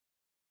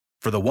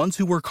For the ones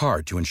who work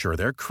hard to ensure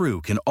their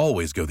crew can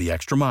always go the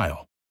extra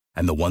mile,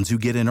 and the ones who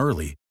get in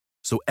early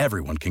so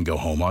everyone can go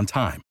home on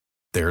time,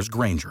 there's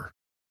Grainger,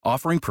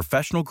 offering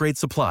professional-grade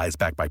supplies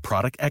backed by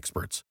product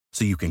experts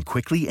so you can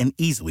quickly and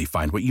easily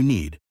find what you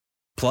need.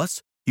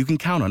 Plus, you can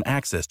count on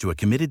access to a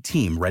committed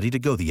team ready to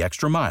go the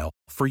extra mile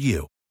for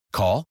you.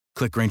 Call,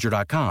 click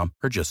Grainger.com,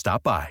 or just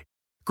stop by.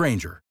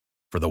 Grainger,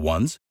 for the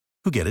ones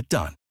who get it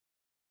done.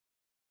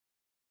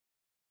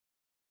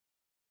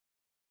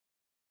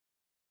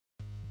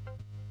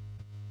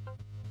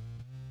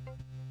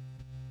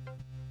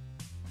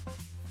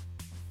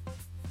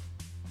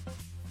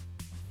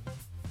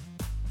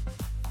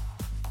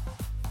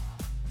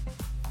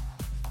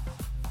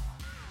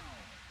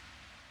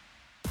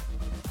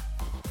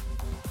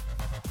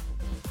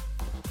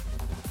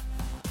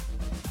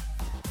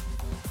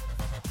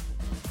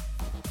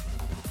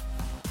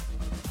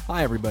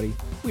 Hi everybody,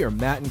 we are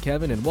Matt and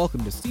Kevin and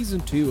welcome to Season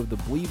 2 of the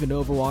Believe in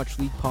Overwatch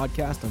League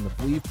podcast on the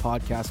Believe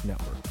Podcast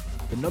Network,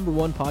 the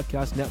 #1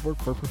 podcast network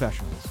for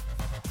professionals.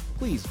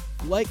 Please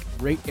like,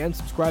 rate, and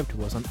subscribe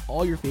to us on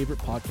all your favorite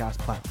podcast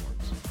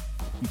platforms.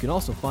 You can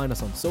also find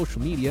us on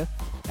social media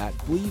at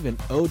Believe in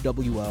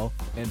OWL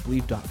and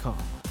Believe.com.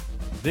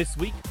 This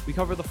week, we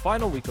cover the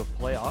final week of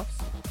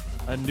playoffs,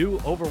 a new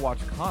Overwatch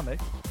comic,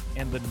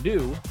 and the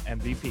new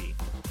MVP.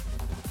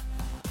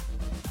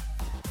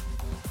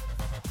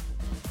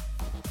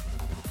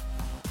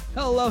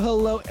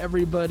 Hello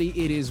everybody.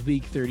 It is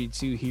week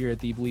 32 here at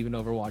the Believe in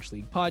Overwatch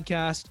League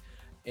podcast,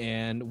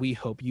 and we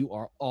hope you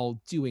are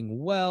all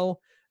doing well.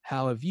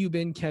 How have you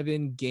been,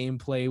 Kevin,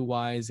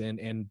 gameplay-wise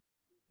and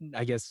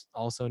I guess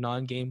also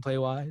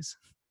non-gameplay-wise?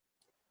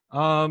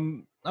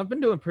 I've been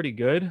doing pretty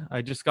good.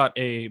 I just got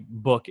a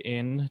book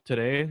in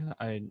today.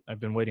 I've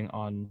been waiting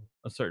on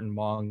a certain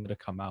manga to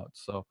come out,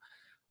 so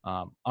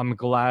I'm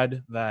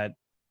glad that,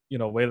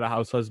 Way of the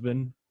House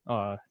Husband,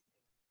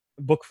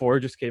 book 4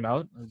 just came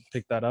out. I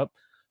picked that up.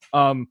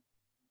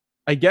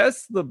 I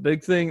guess the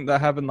big thing that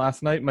happened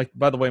last night,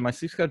 by the way, my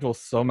sleep schedule is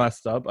so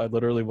messed up. I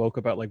literally woke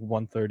up at like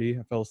 1:30.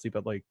 I fell asleep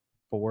at like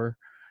 4.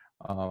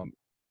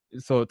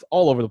 So it's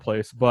all over the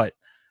place. But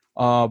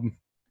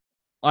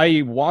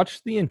I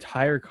watched the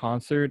entire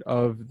concert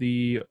of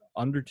the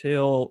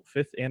Undertale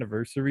 5th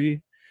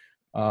anniversary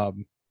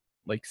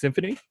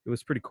symphony. It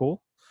was pretty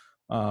cool.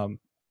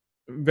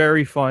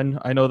 Very fun.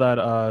 I know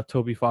that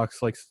Toby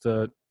Fox likes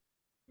to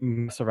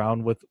mess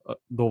around with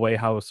the way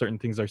how certain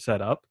things are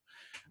set up.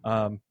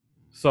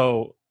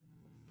 So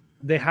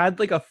they had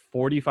like a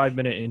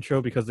 45-minute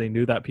intro because they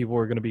knew that people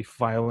were going to be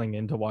filing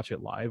in to watch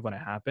it live when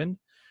it happened.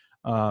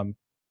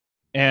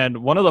 And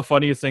one of the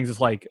funniest things is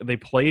like they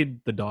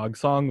played the dog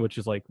song, which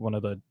is like one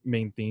of the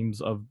main themes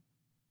of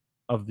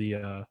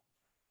Undertale.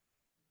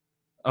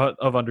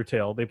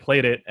 They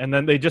played it and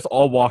then they just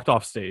all walked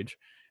off stage.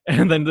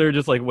 And then they're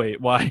just like, wait,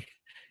 why?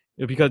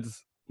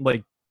 Because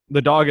like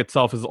the dog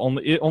itself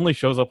only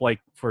shows up like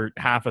for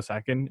half a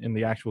second in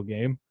the actual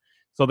game.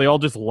 So they all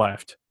just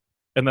left.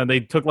 And then they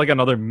took like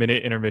another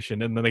minute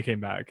intermission and then they came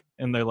back.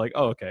 And they're like,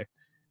 oh, okay.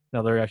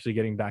 Now they're actually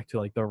getting back to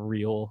like the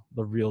real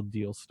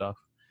deal stuff.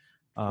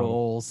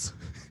 Rolls.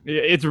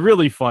 It's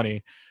really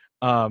funny.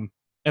 And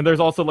there's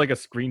also like a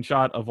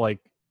screenshot of like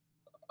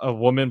a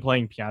woman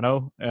playing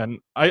piano. And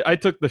I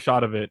took the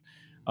shot of it.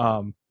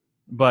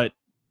 But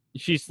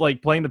she's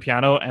like playing the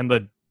piano and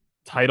the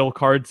title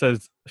card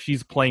says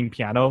she's playing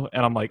piano,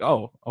 and I'm like,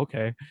 oh,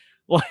 okay.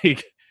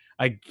 Like,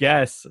 I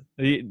guess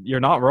you're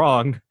not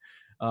wrong.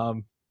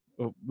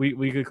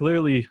 We could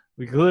clearly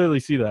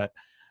see that.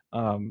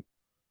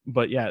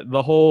 But yeah,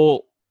 the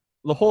whole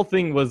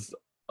thing was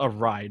a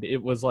ride.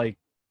 It was like,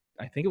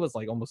 I think it was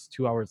like almost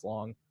 2 hours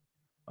long.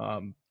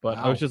 But wow.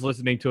 I was just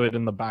listening to it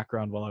in the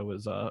background while I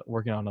was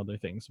working on other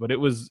things. But it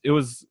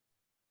was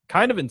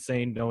kind of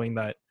insane knowing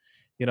that,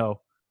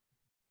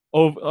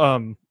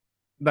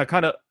 that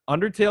kind of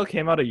Undertale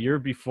came out a year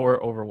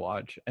before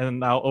Overwatch, and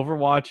now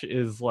Overwatch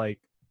is like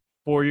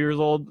 4 years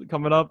old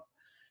coming up.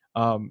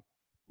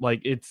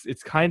 Like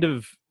it's kind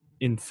of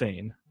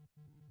insane.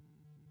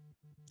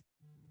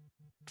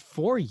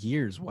 4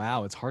 years,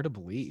 wow, it's hard to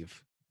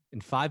believe.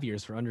 In 5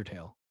 years for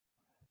Undertale.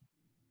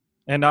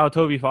 And now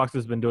Toby Fox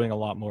has been doing a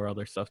lot more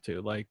other stuff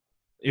too. Like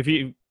if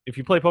you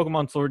play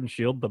Pokemon Sword and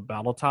Shield, the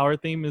Battle Tower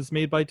theme is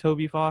made by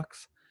Toby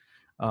Fox.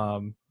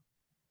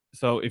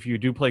 So if you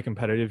do play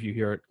competitive, you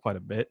hear it quite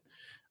a bit.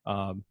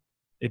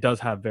 It does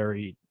have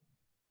very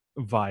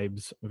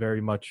much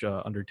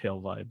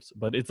Undertale vibes,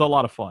 but it's a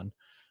lot of fun.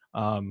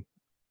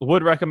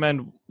 Would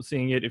recommend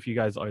seeing it if you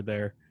guys are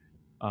there,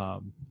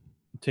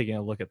 taking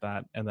a look at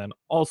that. And then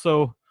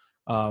also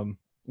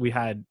we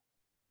had,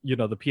 the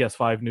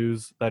PS5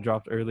 news that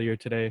dropped earlier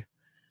today.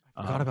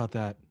 I forgot about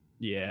that.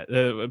 Yeah,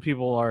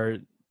 people are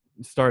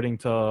starting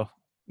to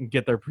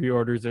get their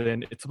pre-orders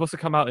in. It's supposed to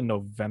come out in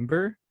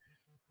November.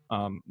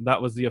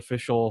 That was the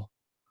official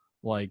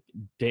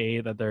day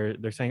that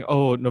they're saying,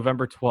 oh,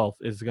 November 12th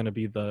is going to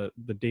be the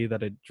day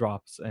that it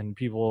drops, and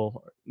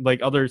people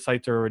other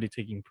sites are already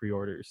taking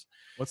pre-orders.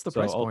 What's the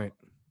price point?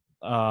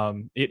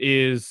 It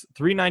is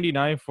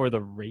 $399 for the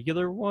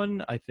regular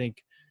one. I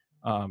think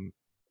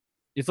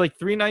It's like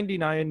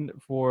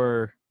 $3.99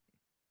 for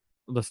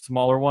the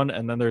smaller one,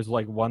 and then there's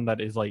like one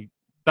that is like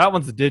that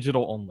one's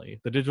digital only.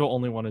 The digital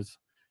only one is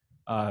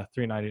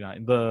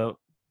 $3.99. The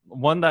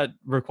one that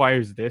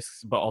requires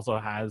discs but also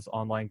has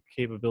online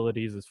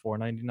capabilities is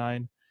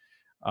 $4.99.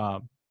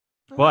 Um,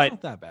 Oh, that's but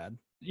not that bad.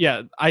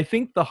 yeah, I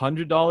think the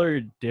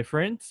 $100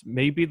 difference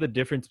may be the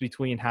difference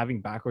between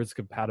having backwards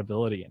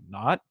compatibility and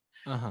not.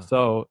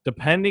 So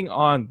depending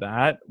on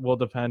that will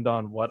depend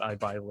on what I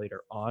buy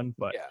later on.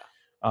 But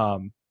Yeah.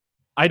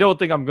 I don't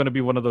think I'm going to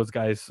be one of those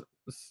guys,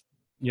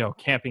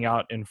 camping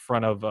out in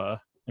front of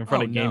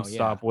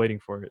GameStop waiting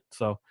for it.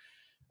 So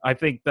I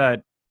think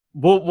that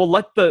we'll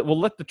let the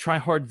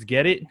tryhards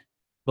get it.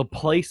 They'll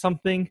play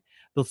something.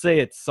 They'll say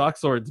it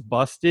sucks or it's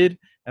busted,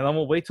 and then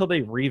we'll wait till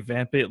they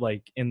revamp it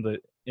like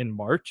in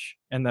March,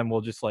 and then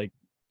we'll just like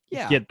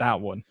get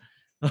that one.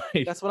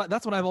 That's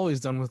what I've always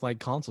done with like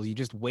consoles. You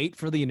just wait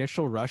for the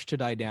initial rush to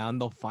die down.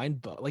 They'll find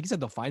like you said,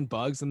 they'll find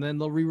bugs, and then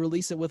they'll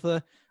re-release it with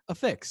a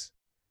fix.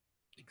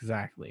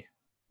 Exactly.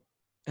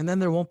 And then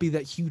there won't be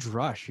that huge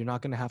rush. You're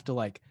not gonna have to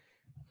like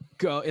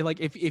go like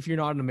if you're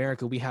not in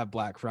America, we have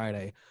Black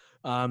Friday.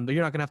 But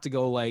you're not gonna have to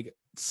go like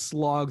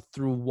slog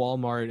through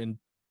Walmart and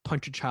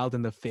punch a child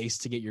in the face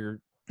to get your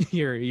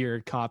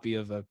copy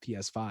of a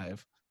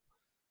PS5.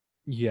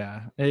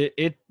 Yeah,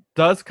 it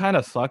does kind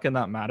of suck in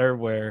that matter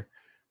where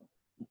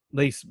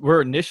they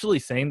were initially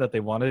saying that they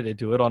wanted to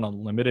do it on a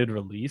limited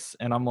release,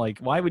 and I'm like,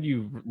 why would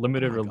you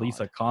limited release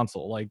a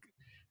console? Like,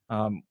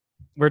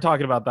 we're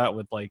talking about that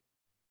with like,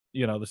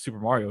 the Super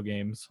Mario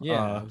games.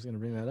 Yeah, I was gonna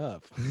bring that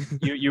up.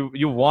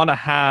 you want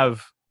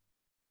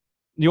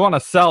to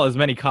sell as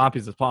many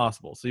copies as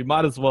possible, so you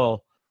might as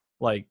well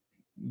like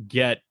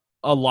get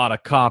a lot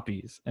of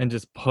copies and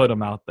just put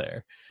them out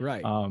there.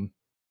 Right.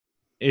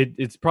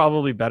 It's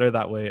probably better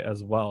that way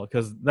as well,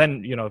 because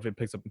then if it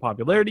picks up in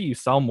popularity, you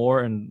sell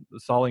more, and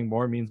selling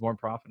more means more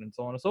profit, and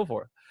so on and so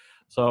forth.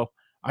 So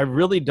I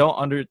really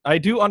I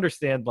do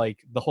understand like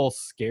the whole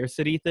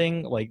scarcity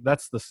thing, like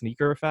that's the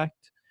sneaker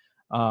effect,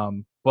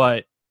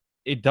 but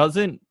it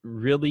doesn't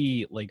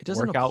really like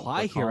work out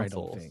for here,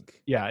 consoles. I don't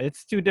think. Yeah,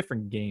 it's two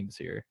different games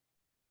here.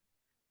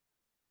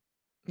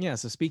 Yeah,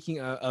 so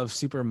speaking of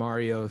Super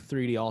Mario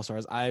 3D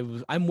All-Stars,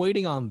 I'm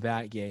waiting on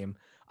that game.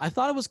 I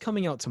thought it was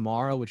coming out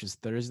tomorrow, which is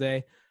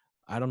Thursday.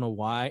 I don't know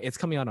why. It's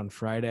coming out on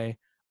Friday.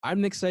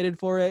 I'm excited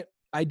for it.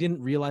 I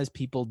didn't realize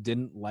people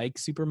didn't like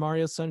Super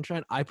Mario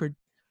Sunshine.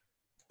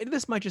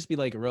 This might just be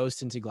like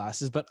rose-tinted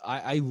glasses, but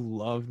I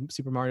love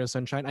Super Mario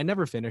Sunshine. I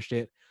never finished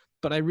it,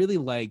 but I really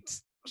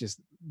liked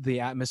just the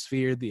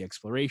atmosphere, the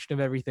exploration of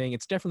everything.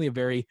 It's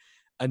definitely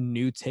a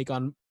new take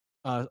on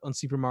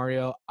Super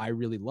Mario. I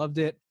really loved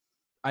it.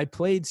 I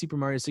played Super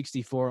Mario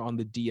 64 on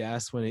the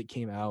DS when it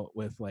came out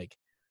with like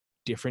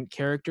different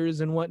characters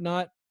and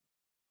whatnot.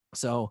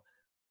 So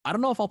I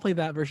don't know if I'll play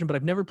that version, but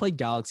I've never played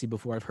Galaxy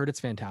before. I've heard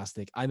it's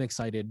fantastic. I'm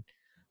excited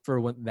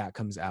for when that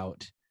comes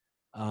out.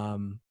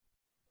 On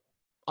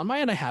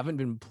my end, I haven't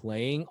been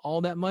playing all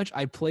that much.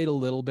 I played a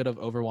little bit of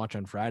Overwatch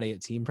on Friday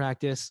at team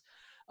practice,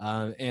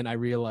 and I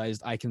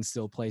realized I can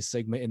still play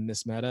Sigma in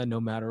this meta,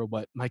 no matter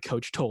what my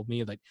coach told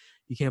me. Like,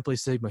 you can't play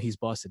Sigma, he's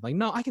busted. Like,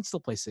 no, I can still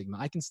play Sigma.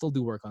 I can still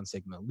do work on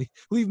Sigma.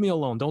 Leave me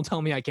alone. Don't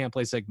tell me I can't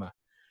play Sigma.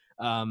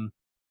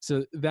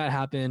 So that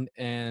happened,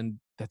 and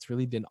that's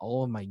really been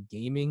all of my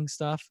gaming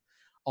stuff.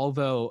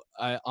 Although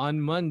on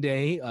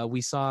Monday,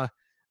 we saw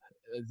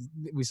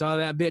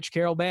that bitch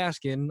Carol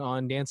Baskin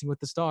on Dancing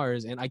with the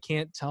Stars, and I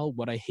can't tell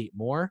what I hate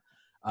more.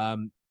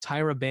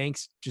 Tyra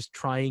Banks just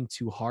trying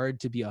too hard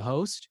to be a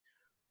host,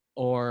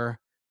 or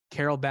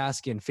Carol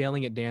Baskin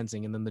failing at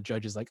dancing, and then the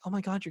judge is like, oh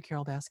my God, you're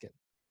Carol Baskin.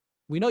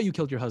 We know you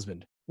killed your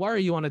husband. Why are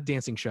you on a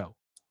dancing show?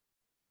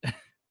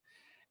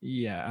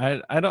 Yeah,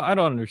 I don't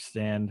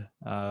understand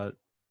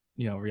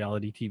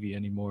reality TV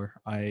anymore.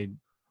 I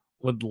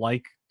would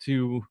like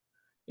to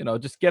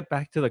just get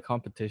back to the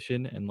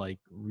competition and like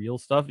real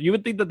stuff. You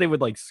would think that they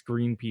would like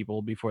screen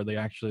people before they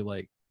actually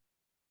like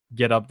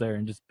get up there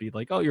and just be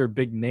like, oh, you're a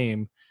big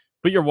name,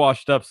 but you're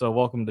washed up, so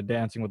welcome to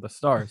Dancing with the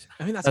Stars.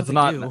 I mean, that's what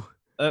they do.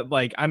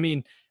 Like, I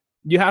mean,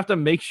 you have to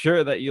make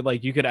sure that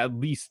you could at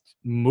least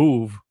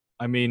move.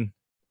 I mean,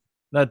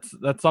 that's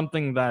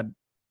something that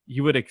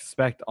you would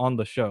expect on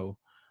the show.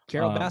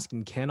 Carol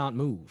Baskin cannot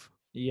move.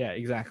 Yeah,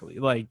 exactly.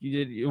 Like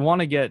you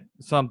want to get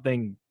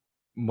something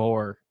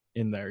more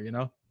in there,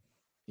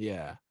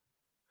 Yeah.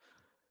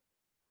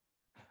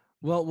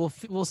 Well,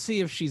 we'll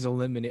see if she's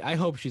eliminated. I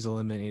hope she's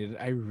eliminated.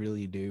 I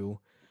really do.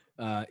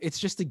 It's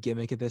just a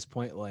gimmick at this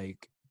point.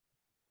 Like,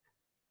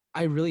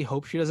 I really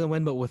hope she doesn't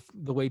win, but with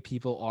the way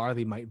people are,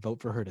 they might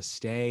vote for her to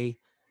stay.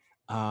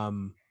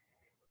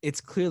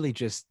 It's clearly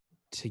just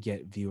to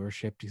get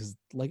viewership, because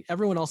like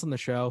everyone else on the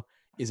show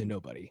is a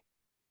nobody.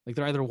 Like,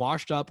 they're either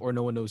washed up or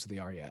no one knows who they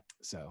are yet.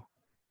 So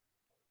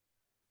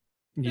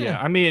yeah.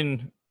 I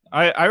mean,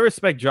 I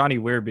respect Johnny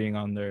Weir being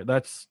on there.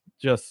 That's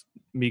just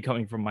me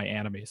coming from my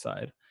anime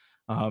side.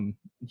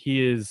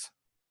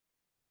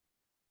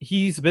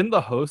 He's been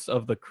the host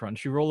of the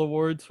Crunchyroll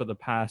Awards for the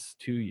past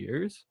 2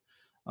 years.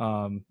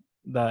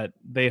 That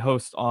they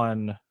host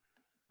on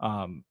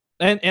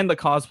And the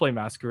cosplay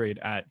masquerade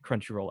at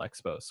Crunchyroll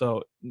Expo.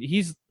 So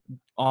he's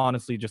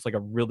honestly just like a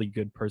really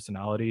good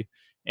personality.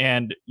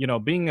 And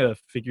being a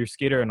figure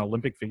skater, an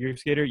Olympic figure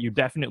skater, you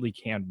definitely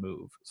can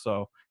move.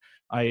 So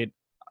I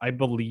I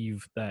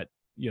believe that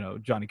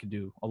Johnny could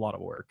do a lot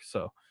of work.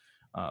 So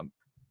um,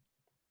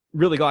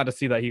 really glad to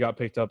see that he got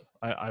picked up.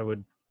 I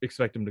would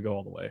expect him to go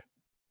all the way.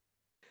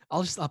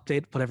 I'll just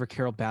update whatever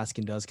Carol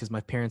Baskin does because my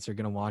parents are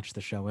going to watch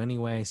the show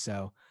anyway.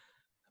 So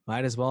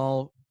might as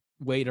well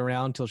wait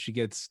around till she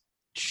gets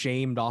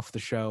shamed off the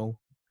show.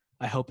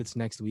 I hope it's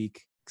next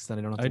week because then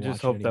I don't have to I watch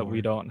just it hope that anymore.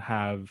 we don't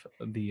have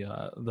the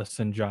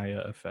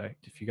Sanjaya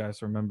effect. If you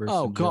guys remember,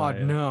 Oh God,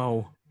 Sanjaya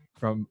no!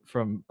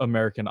 from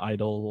American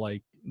Idol,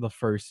 like the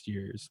first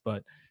years,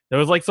 but there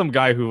was like some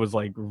guy who was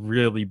like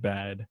really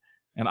bad,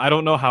 and I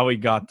don't know how he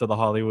got to the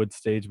Hollywood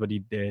stage, but he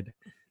did.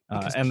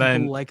 Because And people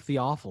then like the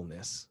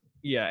awfulness.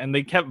 yeah, and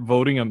they kept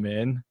voting him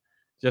in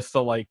just to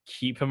like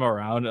keep him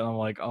around, and I'm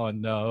like, oh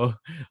no,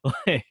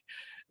 like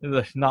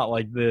not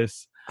like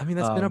this. I mean,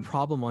 that's been a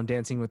problem on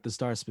Dancing with the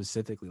Stars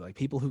specifically. Like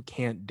people who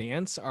can't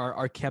dance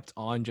are kept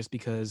on just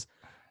because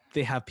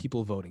they have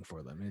people voting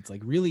for them. And it's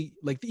like really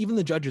like even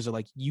the judges are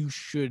like, you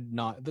should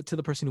not, to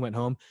the person who went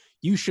home,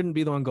 you shouldn't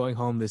be the one going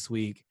home this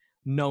week,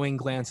 knowing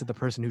glance at the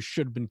person who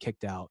should have been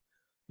kicked out.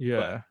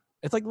 Yeah.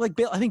 But it's like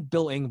Bill, I think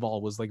Bill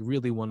Engvall was like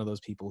really one of those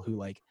people who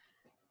like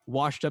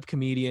washed up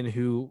comedian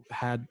who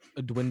had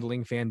a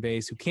dwindling fan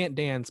base who can't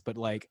dance, but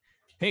like,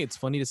 hey, it's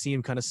funny to see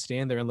him kind of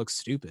stand there and look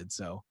stupid.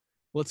 So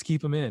let's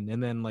keep him in.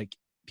 And then like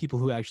people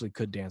who actually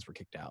could dance were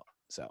kicked out.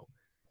 So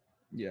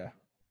yeah.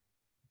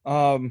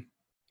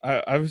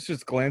 I was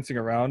just glancing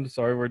around.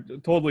 Sorry, we're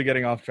totally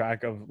getting off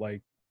track of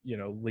like,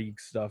 league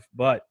stuff,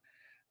 but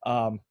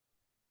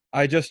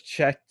I just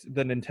checked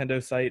the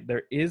Nintendo site.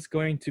 There is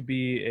going to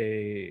be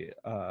a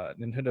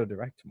Nintendo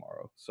Direct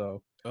tomorrow.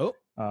 So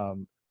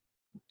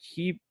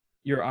keep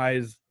your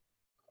eyes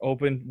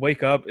open,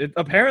 wake up.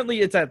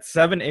 Apparently it's at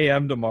 7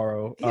 a.m.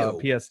 tomorrow,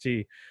 PST.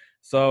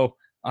 So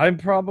I'm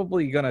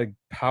probably gonna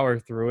power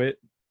through it.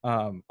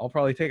 I'll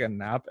probably take a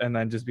nap and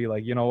then just be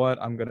like, you know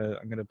what, I'm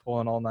gonna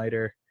pull an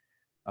all-nighter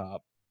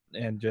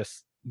and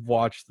just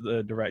watch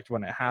the Direct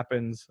when it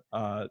happens,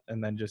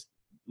 and then just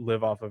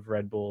live off of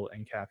Red Bull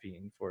and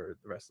caffeine for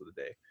the rest of the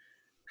day.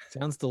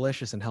 Sounds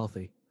delicious and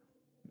healthy.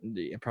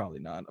 Yeah, probably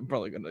not.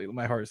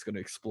 My heart's gonna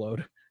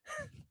explode.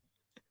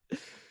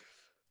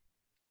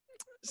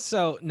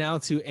 So now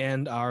to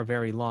end our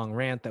very long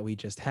rant that we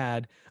just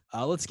had,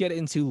 let's get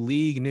into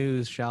league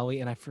news, shall we?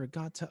 And I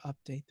forgot to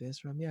update this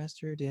from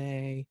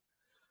yesterday.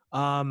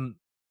 So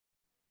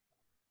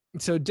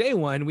day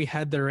one, we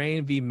had the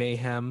Reign v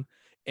Mayhem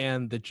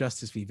and the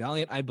Justice v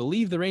Valiant. I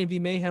believe the Reign v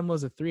Mayhem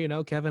was a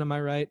 3-0. Kevin, am I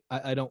right?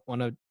 I don't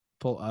want to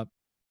pull up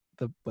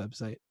the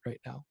website right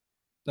now.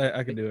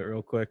 I can do it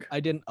real quick. I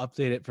didn't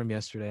update it from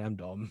yesterday. I'm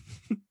dumb.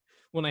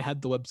 When I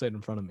had the website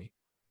in front of me.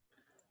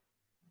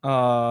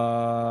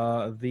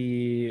 We're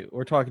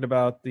talking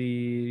about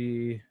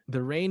the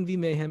Reign v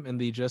Mayhem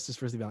and the Justice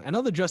versus Valiant. I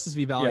know the Justice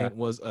v Valiant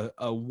was a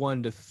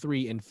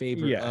 1-3 in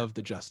favor of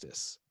the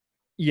Justice.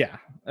 Yeah,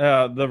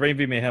 the Reign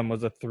v Mayhem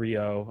was a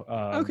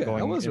 3-0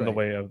 going in the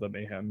way of the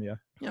Mayhem. Yeah,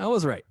 I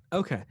was right.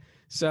 Okay,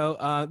 so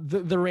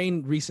the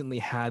Reign recently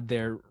had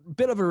their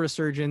bit of a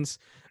resurgence.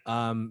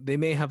 They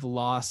may have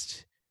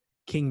lost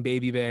King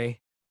Baby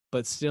Bay,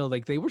 but still,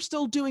 like they were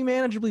still doing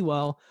manageably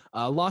well.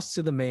 Lost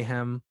to the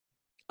Mayhem,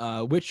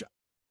 which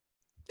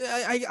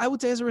I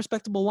would say is a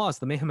respectable loss.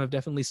 The Mayhem have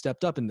definitely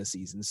stepped up in this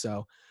season,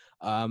 so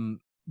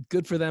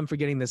good for them for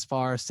getting this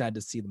far. Sad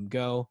to see them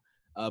go,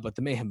 but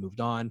the Mayhem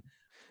moved on.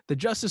 The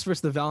Justice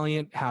versus the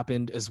Valiant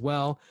happened as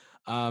well.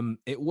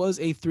 It was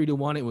a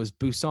 3-1. It was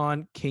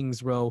Busan,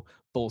 Kings Row,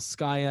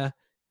 Bolskaya,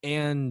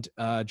 and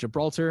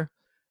Gibraltar.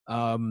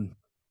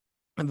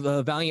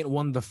 The Valiant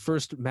won the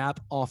first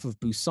map off of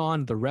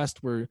Busan. The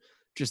rest were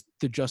just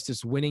the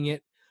Justice winning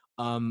it.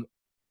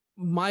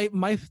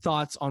 My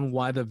thoughts on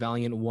why the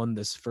Valiant won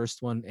this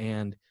first one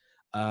and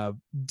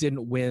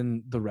didn't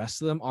win the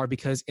rest of them are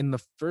because in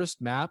the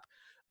first map,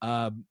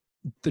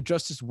 the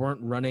Justice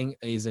weren't running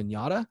a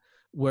Zenyatta,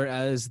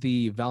 whereas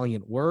the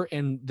Valiant were,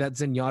 and that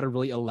Zenyatta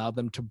really allowed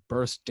them to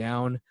burst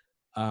down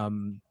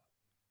the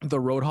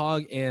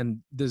Roadhog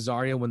and the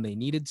Zarya when they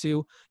needed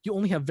to. You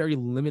only have very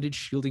limited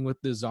shielding with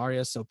the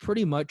Zarya, so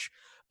pretty much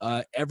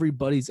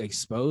everybody's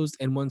exposed.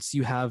 And once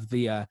you have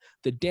the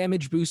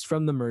damage boost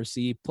from the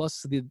Mercy,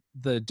 plus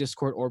the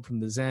Discord Orb from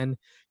the Zen,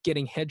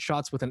 getting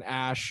headshots with an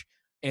Ashe,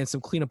 and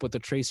some cleanup with the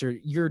Tracer,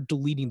 you're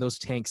deleting those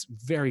tanks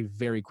very,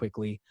 very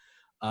quickly.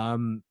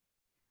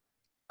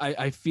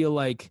 I feel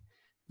like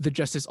the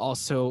Justice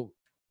also,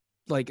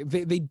 like,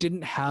 they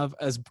didn't have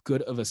as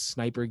good of a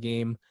sniper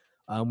game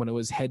when it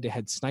was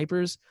head-to-head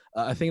snipers.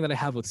 A thing that I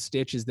have with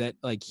Stitch is that,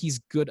 like, he's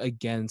good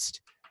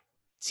against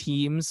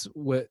teams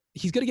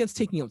he's good against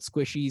taking out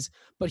squishies,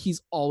 but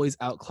he's always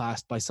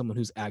outclassed by someone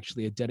who's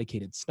actually a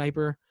dedicated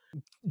sniper.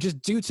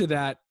 Just due to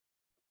that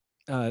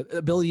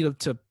ability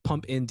to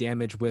pump in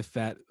damage with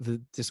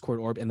the Discord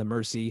Orb and the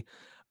Mercy,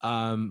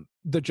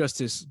 the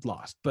Justice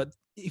lost. But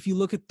if you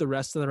look at the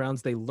rest of the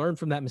rounds, they learn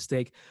from that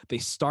mistake. They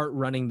start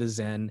running the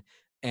Zen,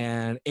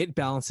 and it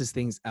balances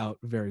things out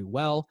very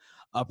well.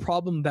 A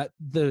problem that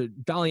the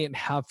Valiant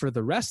have for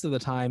the rest of the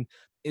time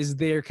is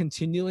they're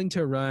continuing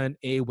to run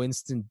a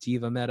Winston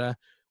D.Va meta,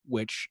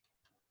 which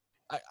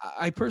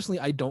I personally,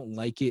 I don't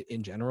like it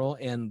in general,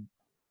 and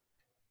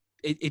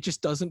it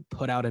just doesn't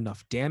put out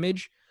enough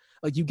damage.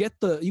 Like you get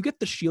the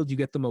shield, you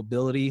get the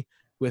mobility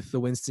with the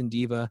Winston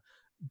D.Va,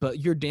 but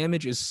your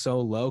damage is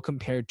so low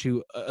compared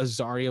to a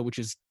Zarya, which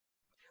is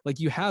like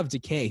you have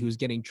Decay, who's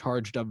getting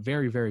charged up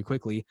very, very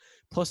quickly.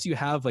 Plus you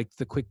have like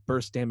the quick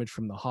burst damage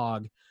from the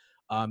Hog.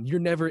 You're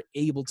never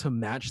able to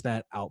match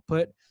that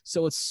output.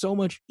 So it's so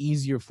much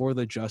easier for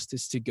the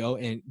Justice to go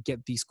and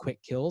get these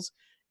quick kills.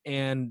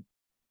 And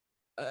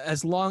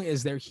as long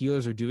as their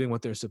healers are doing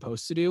what they're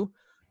supposed to do,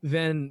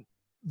 then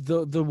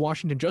the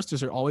Washington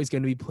Justice are always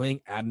going to be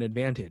playing at an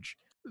advantage.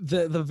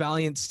 The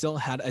Valiant still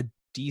had a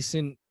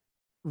decent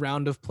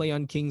round of play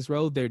on King's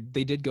Row. They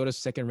did go to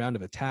second round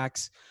of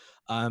attacks.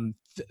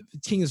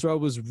 King's Row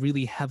was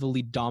really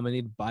heavily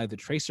dominated by the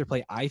Tracer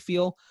play. I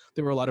feel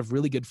there were a lot of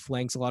really good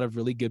flanks, a lot of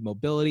really good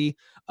mobility.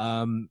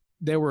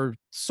 There were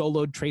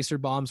soloed Tracer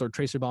bombs or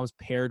Tracer bombs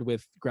paired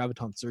with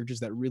Graviton Surges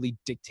that really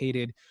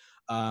dictated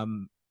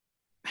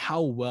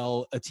how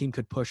well a team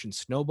could push and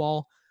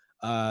snowball.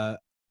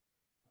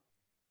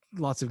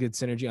 Lots of good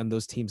synergy on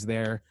those teams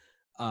there.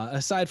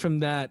 Aside from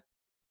that,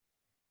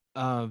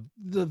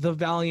 the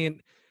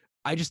Valiant,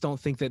 I just don't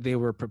think that they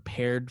were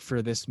prepared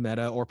for this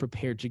meta or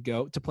prepared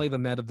to play the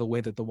meta the way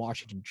that the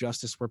Washington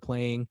Justice were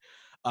playing.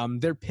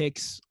 Their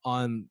picks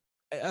on,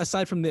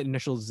 aside from the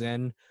initial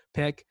Zen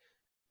pick,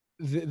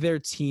 their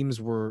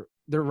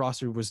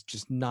roster was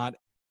just not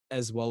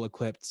as well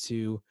equipped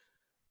to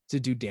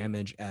do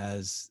damage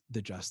as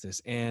the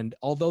Justice. And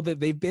although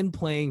they've been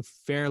playing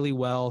fairly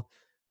well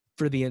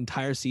for the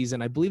entire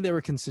season, I believe they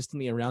were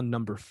consistently around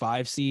number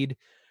 5 seed.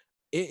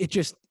 It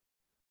just,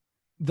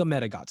 the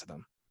meta got to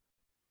them.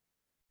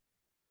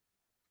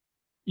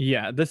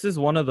 Yeah, this is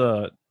one of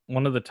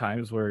the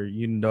times where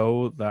you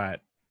know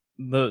that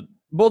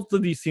both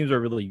of these teams are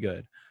really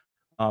good.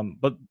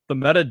 But the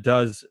meta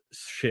does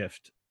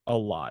shift a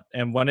lot.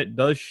 And when it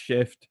does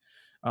shift,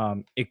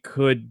 it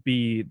could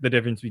be the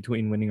difference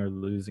between winning or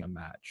losing a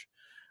match.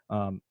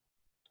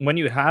 When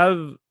you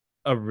have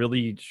a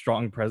really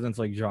strong presence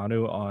like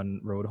Janu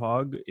on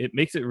Roadhog, it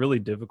makes it really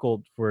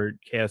difficult for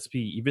KSP,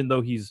 even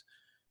though he's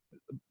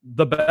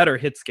the better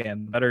hit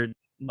scan, better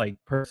like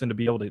person to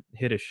be able to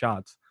hit his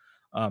shots.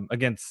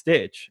 Against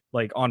Stitch,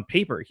 like on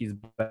paper, he's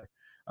better.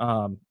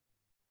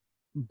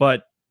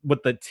 But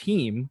with the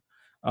team,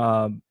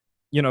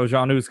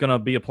 Janu's going to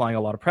be applying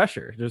a lot of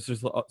pressure. There's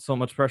just so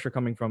much pressure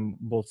coming from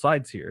both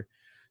sides here.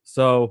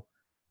 So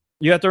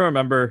you have to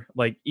remember,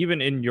 like, even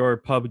in your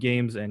pub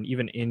games and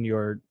even in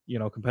your,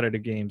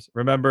 competitive games,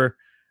 remember,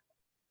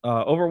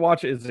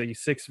 Overwatch is a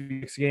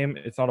 6v6 game.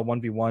 It's not a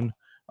 1v1.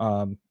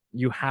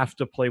 You have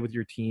to play with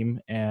your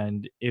team.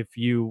 And if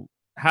you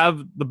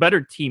have the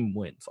better team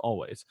wins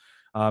always.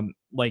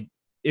 Like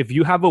if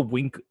you have a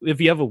weak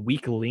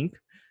link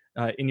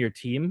in your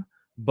team,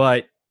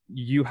 but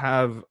you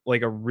have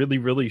like a really,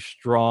 really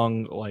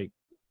strong, like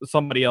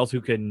somebody else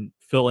who can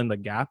fill in the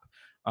gap,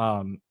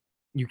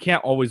 you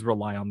can't always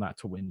rely on that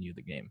to win you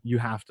the game. You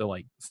have to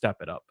like step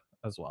it up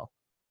as well.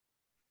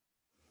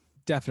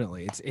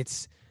 Definitely.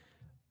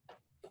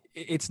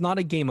 It's not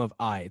a game of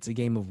it's a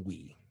game of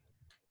we.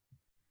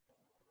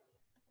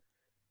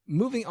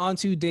 Moving on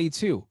to day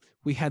 2,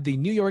 we had the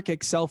New York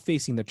Excel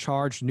facing the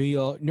Charge. New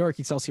York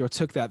Excelsior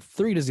took that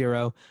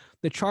 3-0.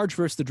 The Charge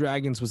versus the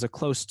Dragons was a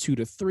close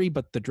 2-3,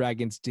 but the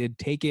Dragons did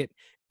take it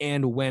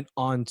and went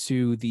on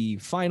to the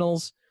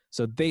finals.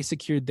 So they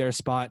secured their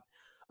spot.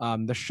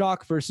 The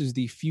Shock versus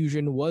the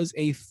Fusion was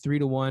a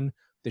 3-1.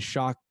 The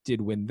Shock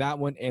did win that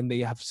one, and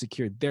they have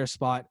secured their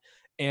spot.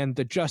 And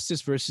the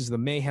Justice versus the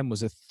Mayhem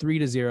was a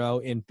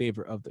 3-0 in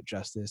favor of the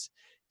Justice.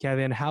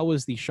 Kevin, how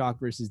was the Shock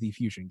versus the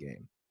Fusion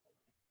game?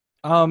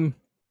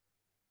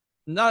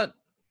 Not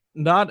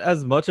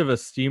as much of a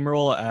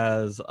steamroll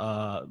as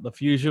the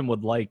Fusion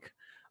would like.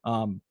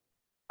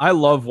 I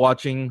love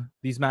watching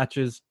these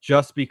matches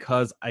just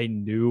because I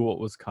knew what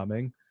was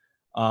coming.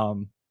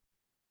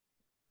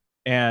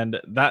 And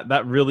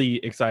that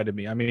really excited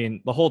me. I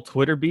mean, the whole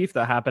Twitter beef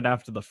that happened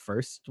after the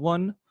first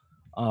one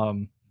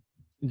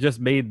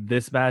just made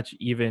this match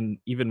even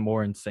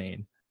more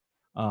insane.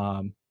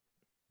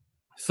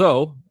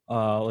 So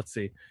let's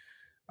see.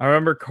 I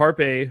remember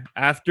Carpe,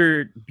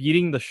 after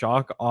beating the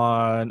Shock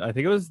on, I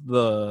think it was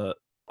the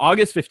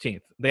August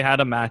 15th, they had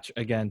a match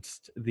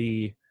against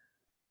the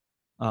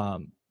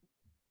Shock,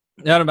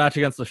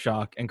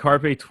 and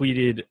Carpe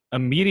tweeted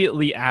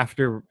immediately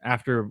after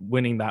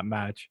winning that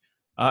match,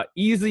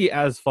 easy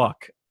as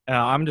fuck.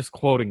 I'm just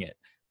quoting it.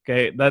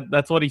 Okay,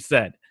 that's what he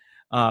said.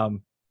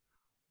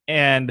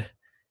 And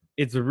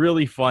it's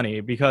really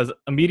funny because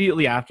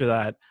immediately after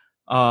that,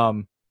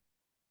 Smurf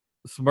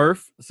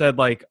said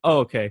like, oh,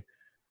 okay.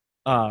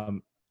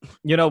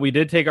 We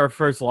did take our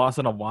first loss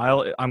in a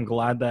while. I'm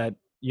glad that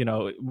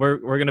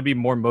we're gonna be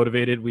more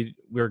motivated.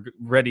 We're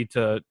ready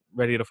to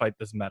fight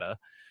this meta.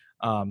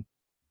 And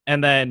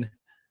then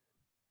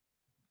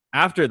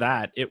after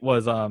that, it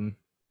was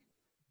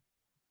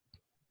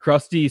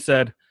Krusty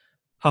said,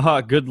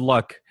 "Haha, good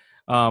luck.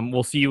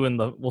 We'll see you in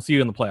the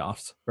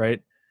playoffs,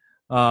 right?"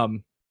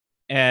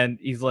 And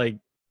he's like,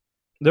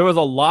 there was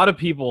a lot of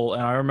people,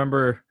 and I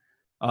remember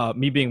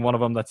me being one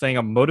of them, that's saying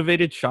a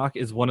motivated shock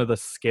is one of the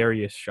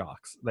scariest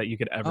shocks that you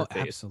could ever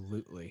face.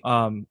 Absolutely.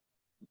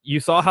 You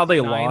saw how they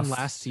C9 lost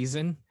last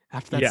season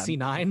after that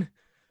C9.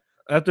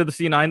 After the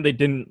C9, they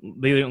didn't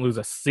lose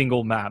a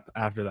single map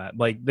after that.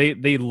 Like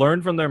they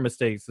learned from their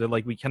mistakes. They're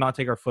like, we cannot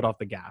take our foot off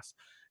the gas.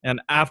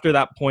 And after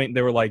that point,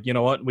 they were like, you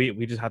know what,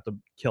 we just have to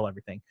kill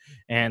everything.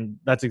 And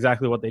that's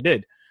exactly what they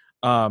did.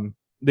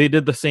 They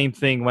did the same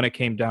thing when it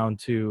came down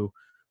to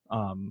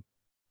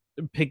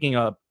picking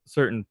up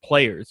certain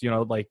players.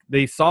 Like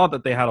they saw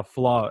that they had a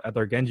flaw at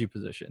their Genji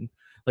position.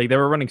 Like they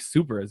were running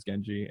super as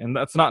Genji, and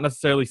that's not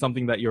necessarily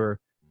something that you're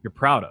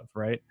proud of,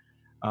 right?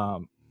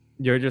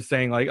 You're just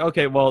saying like,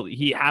 okay, well,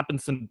 he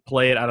happens to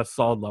play it at a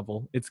solid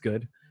level. It's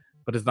good,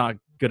 but it's not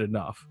good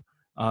enough.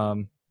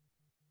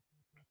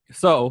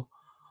 So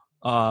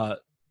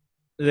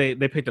they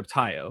picked up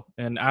Tayo,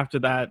 and after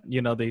that,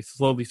 they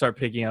slowly start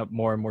picking up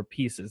more and more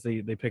pieces.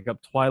 They pick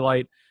up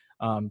Twilight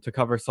to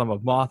cover some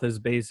of Moth's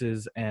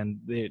bases, and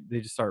they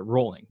just start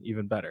rolling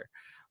even better.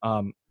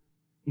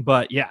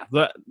 But yeah,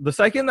 the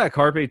second that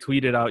Carpe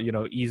tweeted out,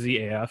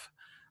 easy AF,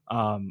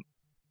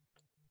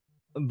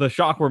 the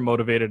Shock were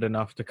motivated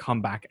enough to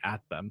come back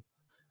at them.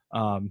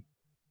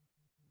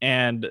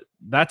 And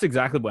that's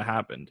exactly what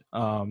happened.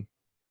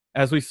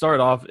 As we start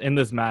off in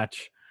this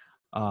match,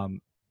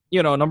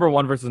 number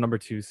 1 versus number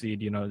 2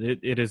 seed,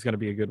 it is going to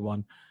be a good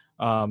one.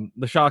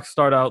 The Shock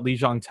start out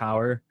Lijiang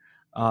Tower.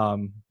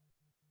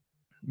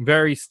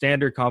 Very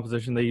standard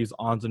composition. They use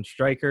Ons and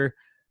Striker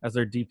as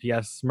their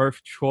DPS,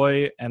 Smurf,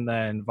 Choi, and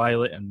then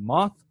Violet and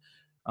Moth.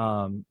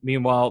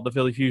 Meanwhile, the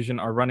Philly Fusion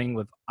are running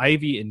with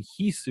Ivy and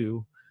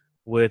Hisu,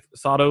 with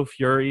Sato,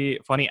 Fury,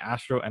 Funny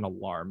Astro, and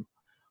Alarm.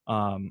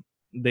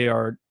 They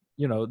are,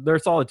 they're a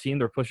solid team.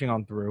 They're pushing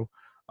on through.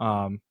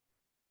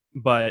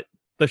 But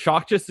the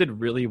Shock just did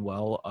really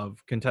well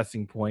of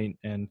contesting point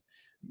and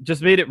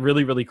just made it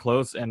really, really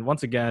close. And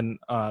once again,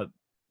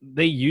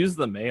 they use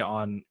the Mei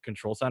on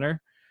Control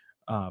Center.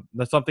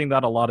 That's something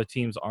that a lot of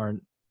teams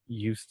aren't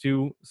used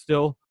to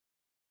still.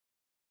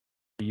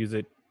 They use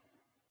it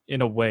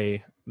in a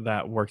way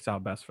that works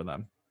out best for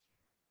them.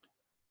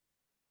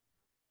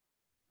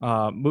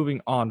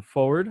 Moving on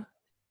forward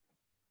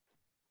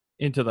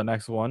into the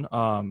next one,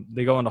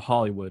 they go into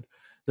Hollywood.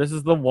 This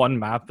is the one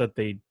map that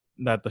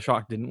the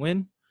Shock didn't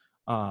win.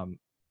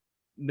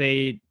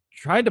 They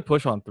tried to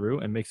push on through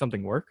and make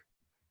something work,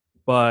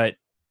 but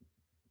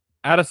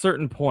at a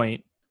certain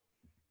point,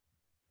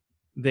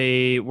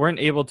 they weren't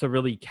able to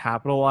really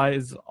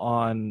capitalize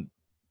on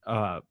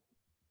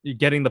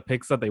getting the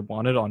picks that they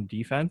wanted on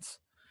defense.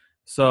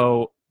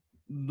 So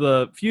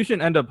the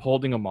Fusion ended up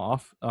holding them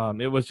off.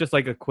 It was just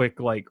like a quick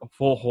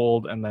full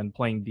hold and then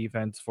playing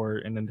defense for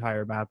an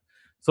entire map.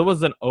 So it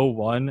was an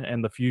 0-1,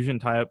 and the Fusion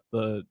tie up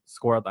the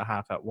score at the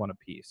half at 1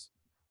 apiece.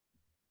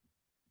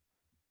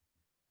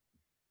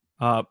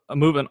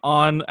 Moving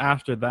on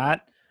after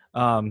that,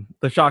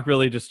 the Shock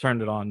really just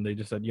turned it on. They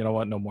just said, you know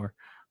what, no more.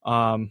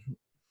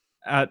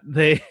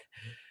 They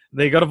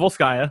go to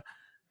Volskaya.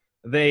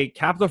 They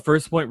cap the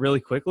first point really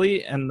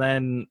quickly, and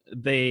then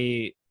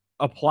they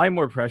apply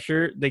more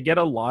pressure. They get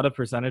a lot of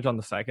percentage on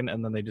the second,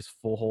 and then they just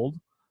full hold.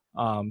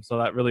 So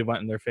that really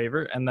went in their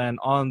favor. And then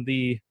on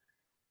the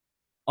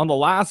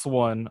last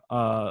one,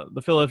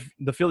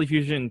 the Philly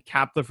Fusion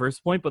capped the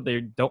first point, but they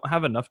don't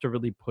have enough to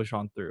really push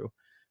on through.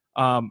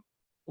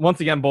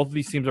 Once again, both of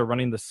these teams are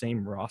running the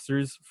same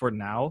rosters for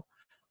now.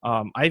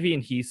 Ivy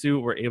and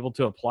Hisu were able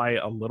to apply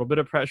a little bit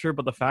of pressure,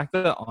 but the fact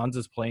that Ons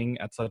is playing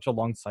at such a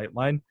long sight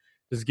line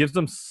just gives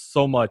them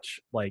so much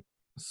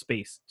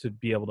space to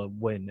be able to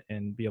win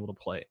and be able to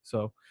play.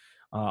 So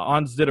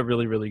Ons did a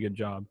really, really good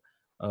job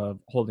of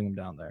holding them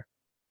down there.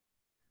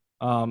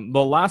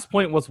 The last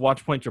point was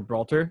Watch Point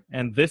Gibraltar,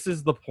 and this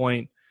is the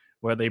point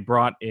where they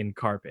brought in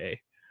Carpe.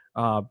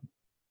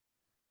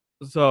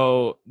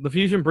 So the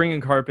Fusion bring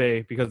in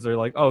Carpe because they're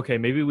like, oh, okay,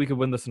 maybe we could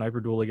win the sniper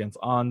duel against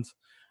Ons.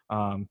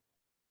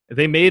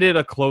 They made it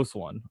a close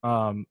one.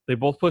 They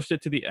both pushed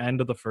it to the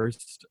end of the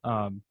first.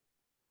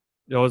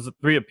 It was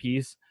 3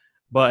 apiece,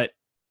 but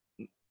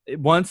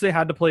once they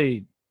had to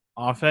play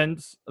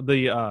offense,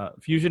 the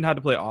Fusion had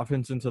to play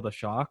offense into the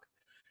Shock.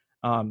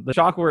 The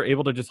Shock were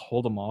able to just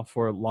hold them off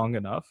for long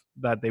enough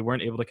that they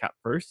weren't able to cap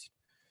first.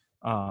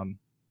 And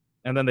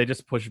then they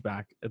just pushed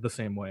back the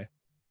same way.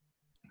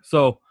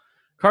 So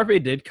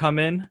Carpe did come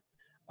in,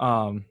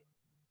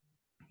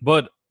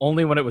 but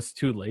only when it was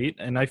too late.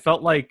 And I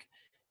felt like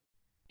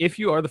if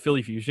you are the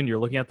Philly Fusion, you're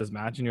looking at this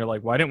match and you're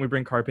like, why didn't we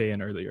bring Carpe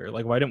in earlier?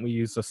 Why didn't we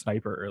use the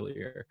sniper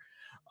earlier?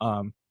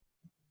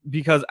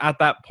 Because at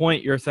that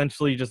point, you're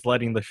essentially just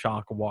letting the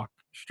Shock walk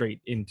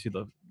straight into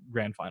the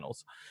grand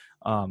finals.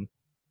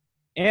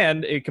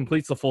 And it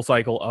completes the full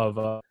cycle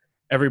of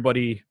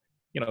everybody,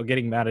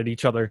 getting mad at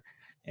each other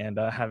and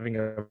having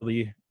a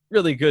really,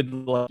 really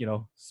good,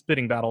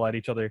 spitting battle at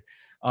each other.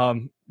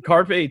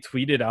 Carpe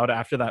tweeted out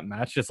after that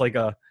match just like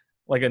a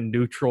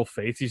neutral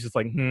face. He's just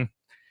like, and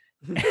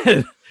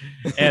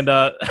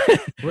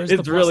Where's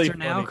it's the really bluster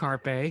now, funny.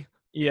 Carpe?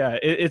 Yeah,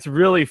 it's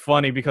really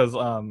funny because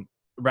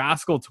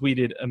Rascal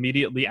tweeted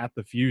immediately at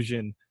the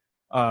Fusion,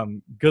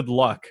 good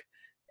luck,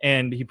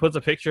 and he puts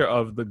a picture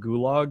of the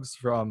gulags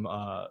from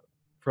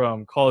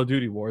Call of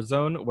Duty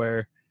Warzone,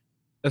 where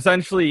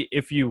essentially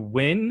if you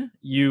win,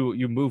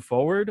 you move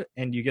forward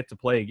and you get to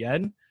play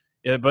again,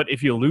 but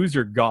if you lose,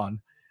 you're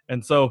gone.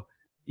 And so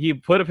he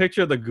put a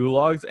picture of the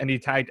gulags and he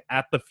tagged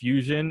at the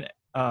Fusion,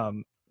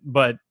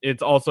 but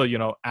it's also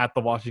at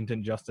the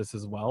Washington Justice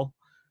as well.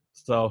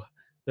 So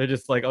they're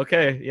just like,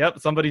 okay, yep,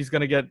 somebody's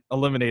gonna get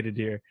eliminated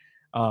here.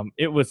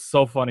 It was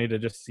so funny to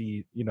just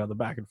see the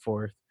back and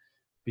forth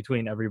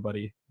between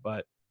everybody.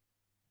 But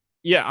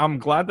yeah, I'm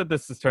glad that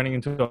this is turning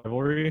into a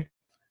rivalry.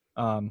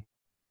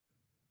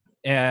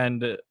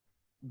 And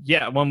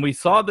yeah, when we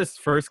saw this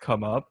first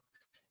come up,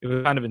 it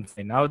was kind of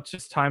insane. Now it's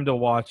just time to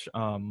watch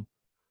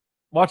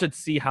it,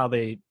 see how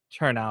they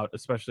turn out,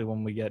 especially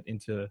when we get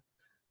into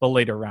the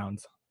later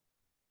rounds.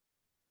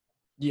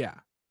 Yeah.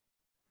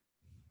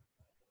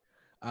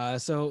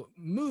 So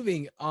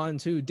moving on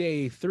to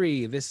day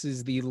 3, this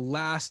is the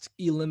last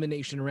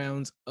elimination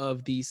rounds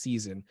of the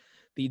season.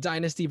 The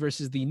Dynasty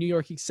versus the New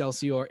York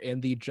Excelsior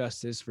and the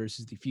Justice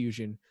versus the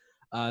Fusion.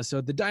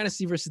 So the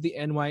Dynasty versus the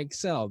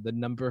NYXL, the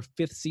number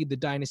 5th seed, the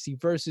Dynasty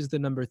versus the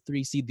number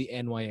 3 seed, the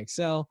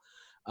NYXL.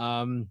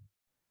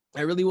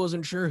 I really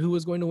wasn't sure who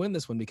was going to win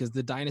this one because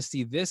the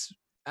Dynasty,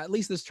 at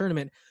least this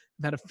tournament,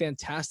 have had a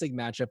fantastic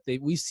matchup.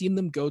 We've seen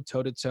them go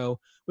toe-to-toe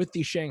with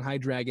the Shanghai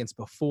Dragons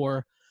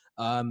before,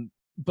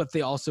 but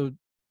they also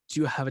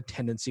do have a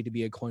tendency to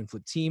be a coin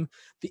flip team.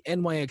 The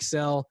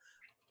NYXL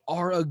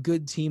are a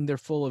good team. They're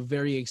full of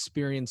very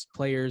experienced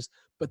players,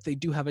 but they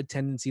do have a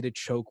tendency to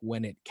choke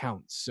when it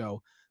counts.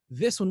 So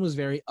this one was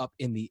very up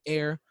in the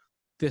air.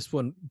 This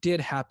one did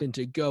happen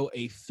to go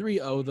a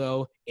 3-0,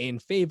 though, in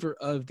favor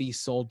of the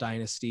Seoul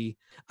Dynasty.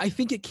 I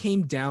think it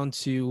came down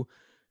to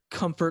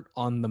comfort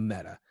on the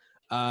meta.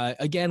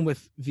 Again,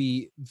 with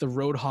the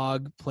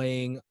Roadhog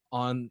playing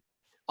on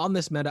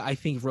this meta, I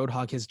think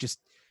Roadhog has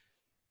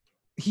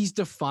he's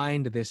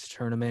defined this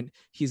tournament.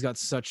 He's got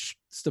such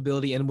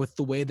stability, and with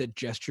the way that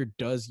Gesture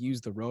does use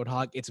the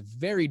Roadhog, it's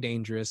very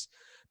dangerous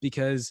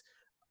because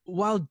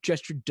while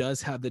Gesture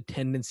does have the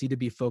tendency to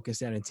be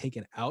focused out and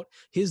taken out,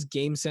 his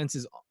game sense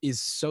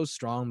is so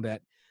strong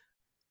that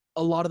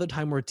a lot of the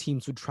time where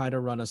teams would try to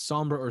run a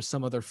Sombra or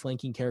some other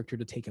flanking character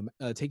to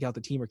take out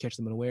the team or catch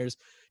them unawares,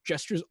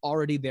 Gesture's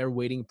already there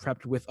waiting,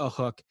 prepped with a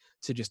hook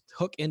to just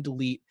hook and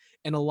delete.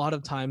 And a lot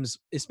of times,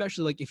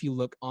 especially like if you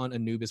look on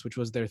Anubis, which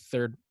was their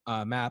third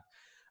map,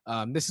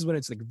 this is when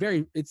it's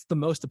it's the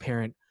most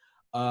apparent.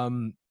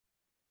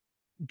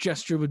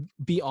 Gesture would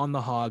be on the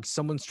hog.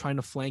 Someone's trying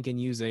to flank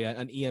and use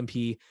an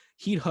EMP.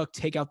 He'd hook,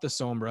 take out the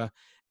Sombra,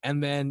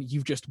 and then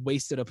you've just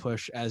wasted a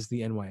push as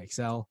the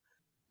NYXL.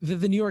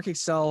 The New York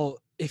Excel,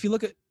 if you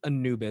look at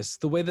Anubis,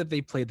 the way that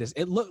they played this,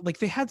 it looked like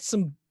they had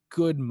some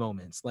good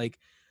moments. Like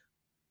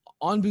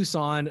on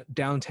Busan,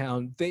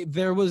 downtown,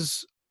 there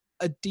was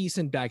a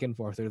decent back and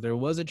forth. There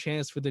was a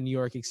chance for the New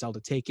York Excel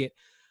to take it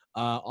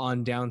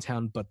on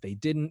downtown, but they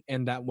didn't,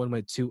 and that one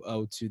went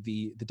 2-0 to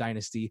the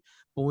Dynasty.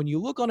 But when you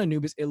look on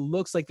Anubis, it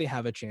looks like they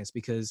have a chance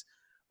because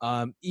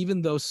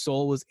even though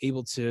Seoul was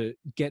able to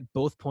get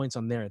both points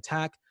on their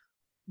attack,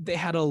 they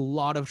had a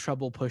lot of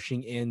trouble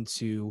pushing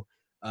into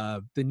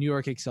the New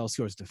York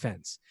Excelsior's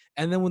defense.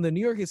 And then when the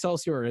New York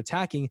Excelsior are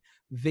attacking,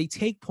 they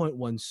take point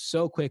 1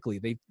 so quickly.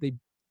 They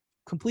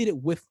complete it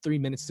with 3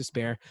 minutes to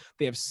spare.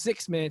 They have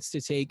 6 minutes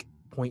to take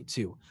point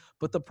 2.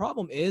 But the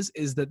problem is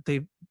that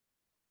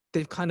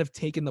they've kind of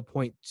taken the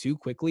point too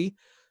quickly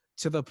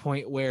to the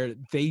point where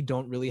they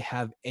don't really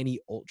have any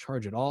ult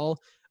charge at all.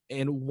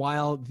 And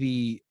while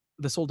the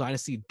Seoul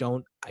Dynasty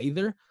don't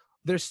either,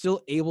 they're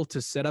still able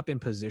to set up and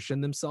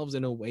position themselves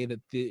in a way that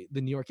the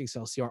New York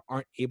Excelsior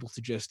aren't able to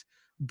just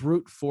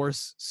brute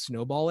force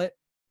snowball it.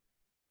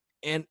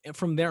 And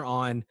from there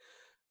on,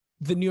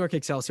 the New York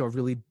Excelsior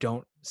really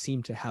don't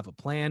seem to have a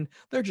plan.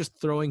 They're just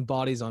throwing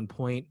bodies on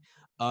point,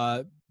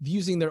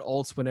 using their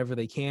ults whenever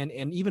they can.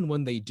 And even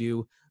when they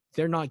do,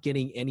 they're not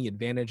getting any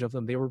advantage of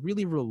them. They were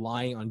really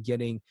relying on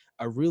getting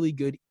a really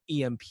good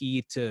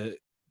EMP to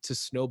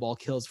snowball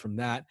kills from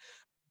that.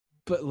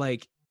 But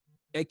like,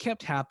 it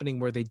kept happening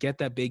where they'd get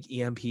that big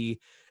EMP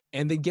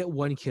and they'd get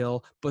 1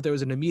 kill, but there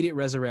was an immediate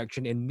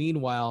resurrection. And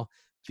meanwhile,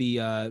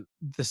 the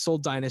Seoul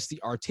Dynasty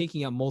are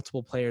taking out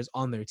multiple players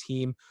on their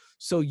team.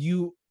 So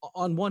you,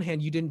 on one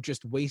hand, you didn't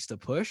just waste a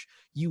push,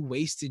 you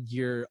wasted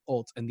your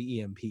ult and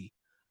the EMP.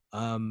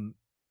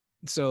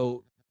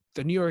 So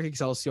the New York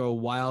Excelsior,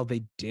 while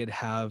they did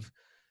have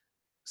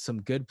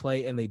some good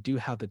play and they do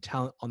have the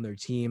talent on their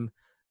team,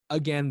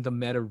 again, the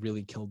meta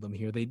really killed them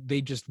here.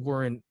 They just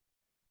weren't,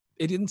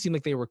 it didn't seem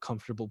like they were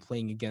comfortable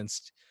playing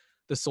against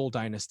the Seoul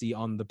Dynasty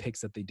on the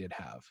picks that they did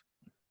have.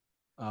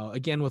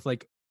 Again, with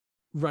like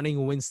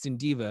running Winston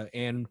Diva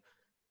and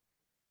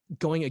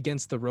going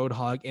against the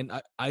Roadhog and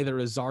either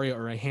a Zarya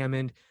or a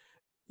Hammond,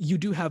 you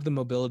do have the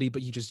mobility,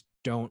 but you just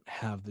don't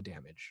have the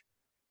damage.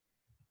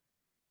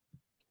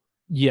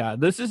 Yeah,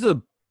 this is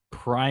a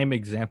prime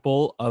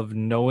example of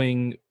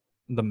knowing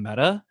the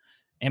meta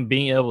and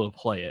being able to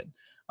play it.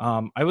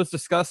 I was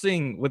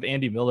discussing with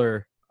Andy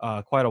Miller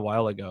quite a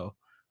while ago,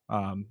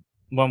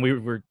 when we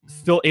were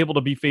still able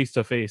to be face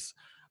to face,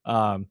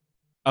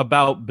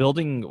 about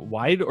building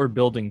wide or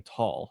building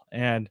tall,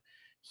 and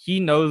he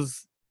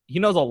knows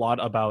a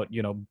lot about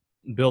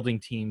building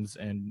teams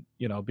and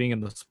being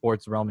in the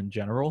sports realm in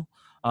general.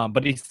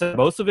 But he said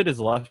most of it is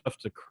left up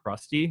to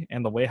Krusty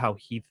and the way how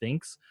he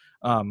thinks.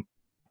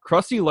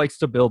 Krusty likes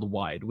to build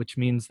wide, which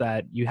means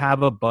that you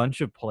have a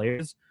bunch of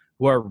players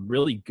who are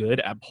really good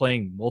at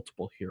playing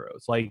multiple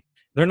heroes. Like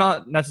they're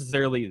not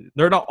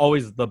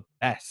always the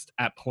best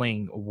at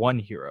playing one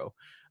hero.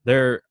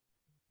 They're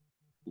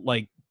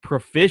like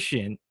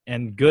proficient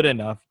and good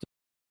enough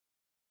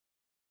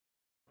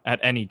at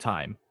any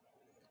time.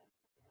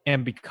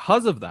 And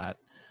because of that,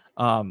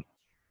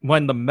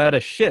 when the meta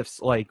shifts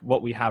like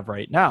what we have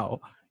right now,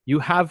 you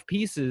have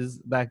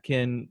pieces that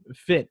can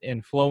fit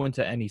and flow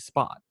into any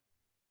spot.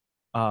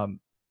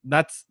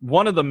 That's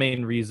one of the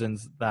main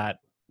reasons that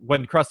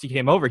when Krusty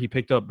came over, he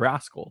picked up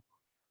Braskel.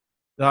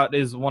 That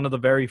is one of the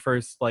very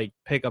first like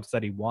pickups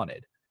that he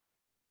wanted,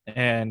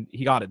 and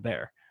he got it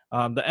there.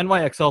 The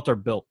NYXL are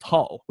built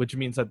tall, which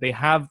means that they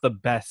have the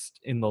best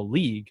in the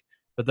league,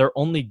 but they're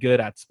only good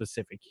at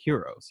specific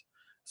heroes.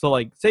 So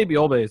like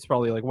Saebyeolbe is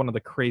probably like one of the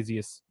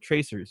craziest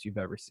tracers you've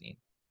ever seen.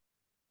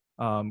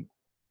 And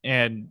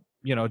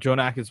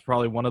Jonak is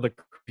probably one of the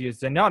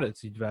craziest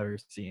Zenyatta's you've ever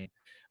seen.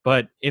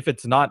 But if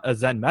it's not a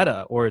Zen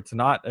meta or it's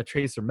not a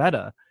Tracer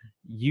meta,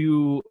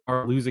 you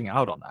are losing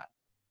out on that.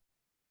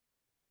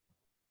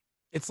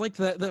 It's like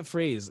that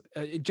phrase.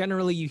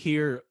 Generally, you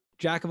hear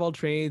 "jack of all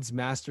trades,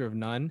 master of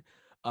none."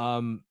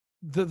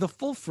 The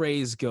full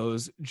phrase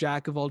goes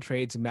 "jack of all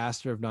trades,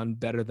 master of none,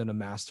 better than a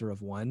master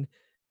of one,"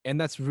 and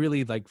that's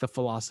really like the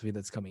philosophy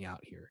that's coming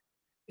out here.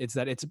 It's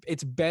that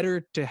it's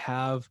better to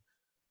have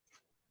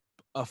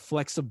a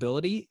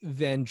flexibility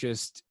than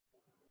just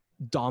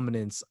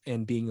dominance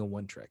and being a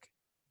one trick.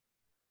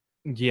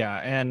 Yeah,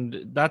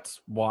 and that's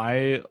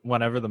why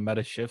whenever the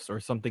meta shifts or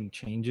something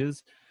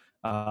changes,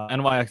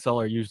 NYXL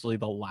are usually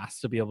the last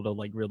to be able to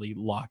like really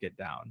lock it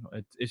down.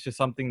 It's just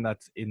something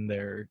that's in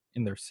their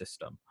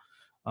system.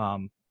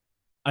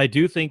 I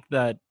do think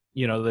that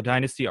the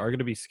Dynasty are going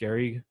to be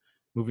scary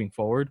moving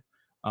forward.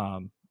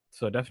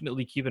 So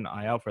definitely keep an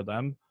eye out for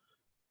them.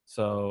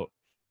 So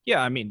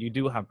yeah, I mean, you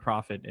do have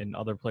Profit and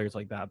other players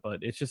like that, but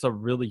it's just a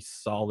really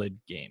solid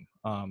game.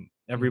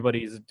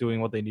 Everybody's doing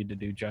what they need to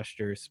do,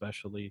 Gesture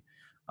especially.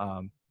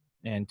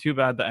 And too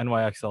bad the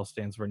NYXL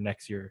stands for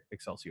next year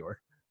Excelsior.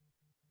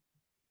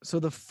 So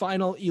the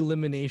final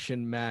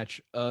elimination match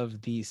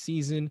of the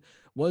season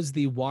was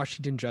the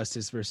Washington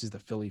Justice versus the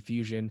Philly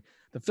Fusion.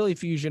 The Philly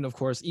Fusion, of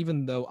course,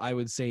 even though I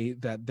would say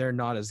that they're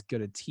not as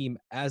good a team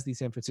as the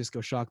San Francisco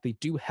Shock, they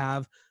do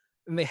have,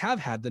 and they have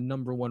had the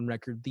 #1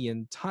 record the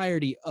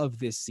entirety of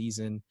this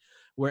season,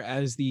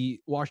 whereas the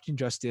Washington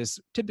Justice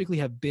typically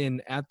have been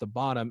at the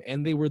bottom,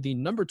 and they were the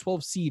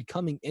 #12 seed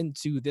coming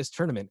into this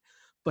tournament,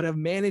 but have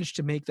managed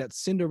to make that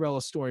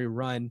Cinderella story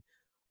run.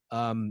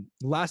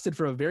 Lasted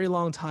for a very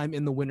long time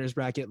in the winners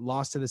bracket,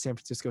 lost to the San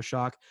Francisco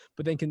Shock,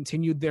 but then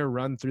continued their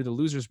run through the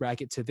losers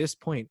bracket to this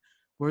point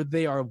where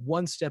they are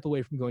one step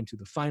away from going to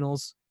the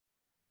finals.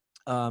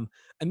 And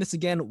this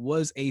again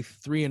was a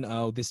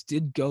 3-0. This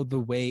did go the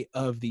way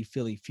of the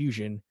Philly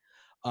Fusion.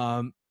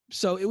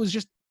 So it was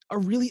just a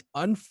really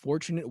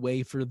unfortunate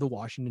way for the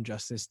Washington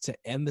Justice to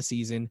end the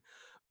season,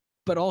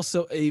 but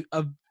also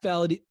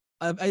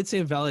I'd say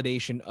a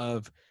validation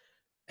of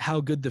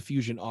how good the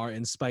Fusion are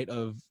in spite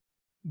of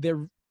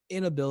their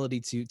inability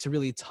to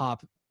really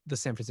top the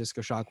San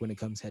Francisco Shock when it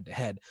comes head to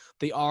head.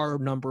 They are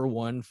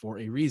 #1 for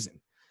a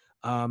reason.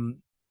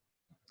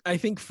 I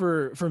think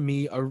for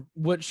me,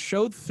 what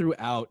showed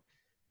throughout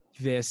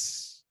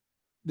this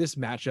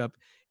matchup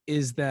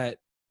is that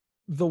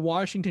the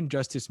Washington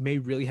Justice may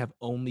really have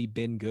only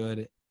been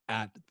good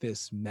at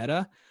this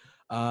meta.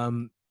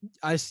 You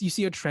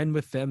see a trend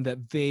with them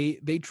that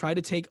they try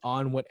to take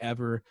on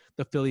whatever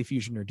the Philly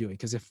Fusion are doing,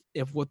 because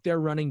if what they're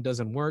running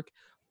doesn't work,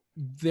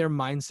 their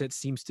mindset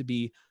seems to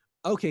be,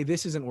 okay,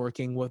 this isn't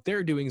working. What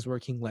they're doing is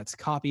working. Let's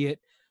copy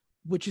it,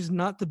 which is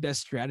not the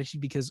best strategy,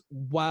 because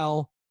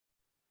while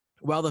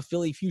the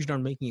Philly Fusion are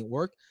making it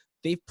work,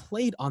 they've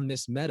played on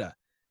this meta,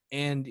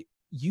 and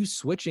you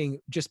switching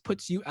just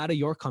puts you out of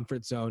your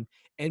comfort zone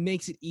and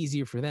makes it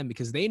easier for them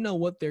because they know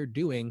what they're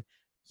doing.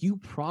 You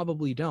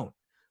probably don't.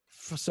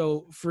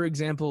 So, for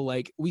example,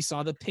 like we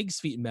saw the Pig's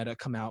Feet meta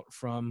come out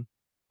from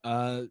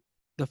the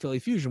Philly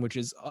Fusion, which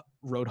is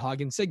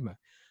Roadhog and Sigma.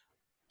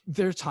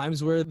 There are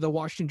times where the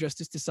Washington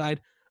Justice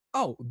decide,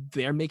 oh,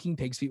 they're making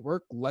Pig's Feet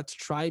work, let's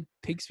try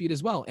Pig's Feet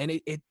as well. And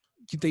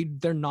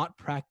they're not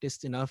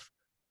practiced enough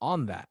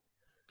on that.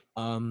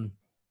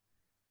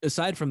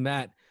 Aside from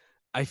that,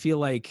 I feel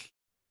like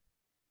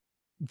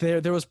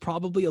there was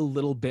probably a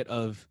little bit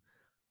of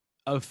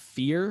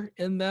fear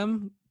in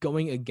them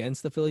going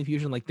against the Philly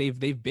Fusion. Like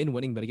they've been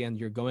winning, but again,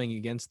 you're going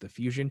against the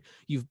Fusion.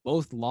 You've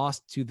both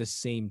lost to the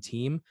same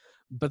team,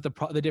 but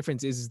the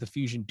difference is the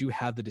Fusion do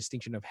have the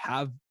distinction of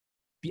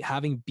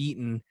having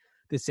beaten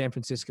the San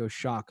Francisco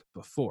Shock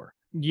before.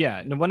 Yeah,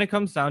 and when it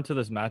comes down to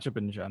this matchup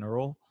in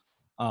general,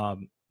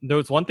 there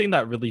was one thing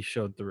that really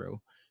showed through,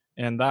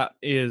 and that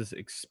is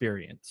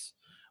experience.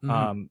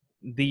 Mhm.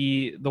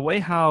 The way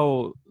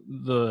how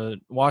the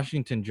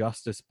Washington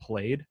Justice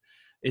played,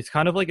 it's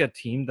kind of like a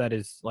team that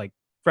is like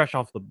fresh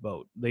off the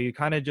boat. They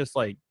kind of just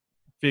like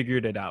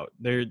figured it out.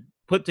 They're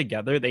put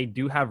together. They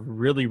do have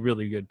really,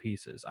 really good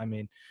pieces. I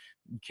mean,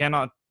 you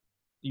cannot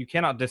you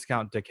cannot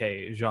discount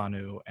Decay,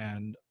 Janu,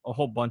 and a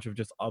whole bunch of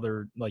just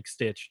other like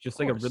Stitch, Of just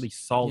like a course. really Yeah.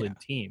 solid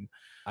team.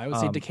 I would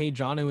say Um, Decay,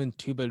 Janu, and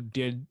Tuba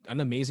did an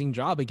amazing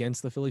job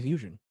against the Philly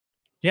Fusion.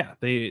 yeah,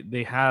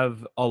 they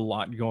have a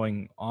lot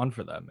going on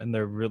for them, and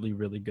they're really,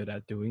 really good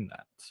at doing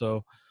that.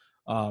 So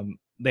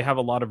they have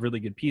a lot of really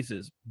good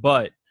pieces.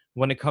 But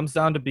when it comes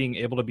down to being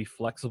able to be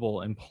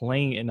flexible and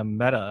playing in a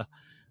meta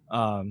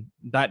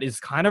that is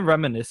kind of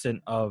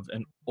reminiscent of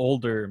an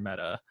older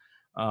meta,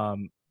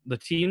 the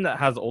team that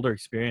has older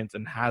experience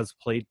and has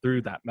played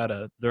through that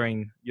meta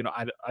during,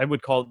 I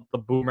would call it the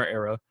boomer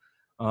era,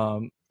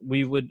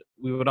 we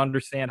would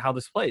understand how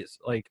this plays.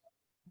 Like,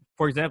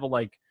 for example,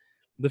 like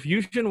the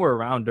Fusion were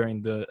around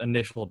during the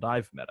initial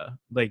dive meta.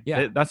 Like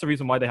Yeah. that's the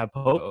reason why they have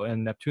Pogo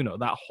and Neptuno.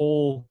 That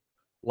whole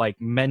like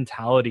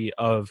mentality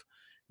of,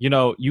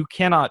 you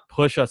cannot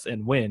push us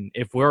and win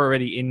if we're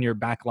already in your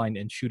backline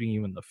and shooting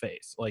you in the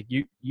face. Like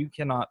you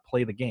cannot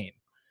play the game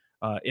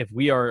if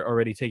we are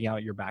already taking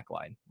out your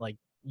backline. Like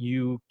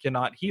you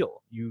cannot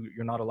heal.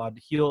 You're not allowed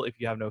to heal if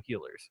you have no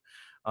healers.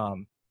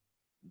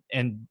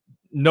 And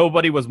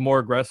nobody was more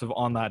aggressive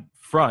on that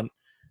front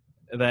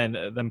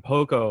than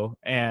Poco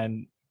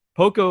and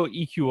Poco,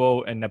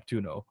 EQO, and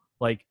Neptuno.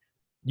 Like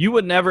you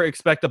would never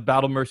expect a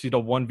Battle Mercy to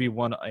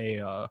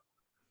 1v1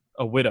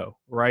 a Widow,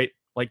 right?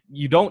 Like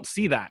you don't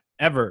see that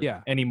ever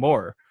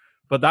anymore.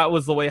 But that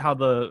was the way how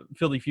the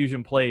Philly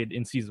Fusion played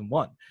in season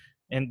 1.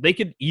 And they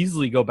could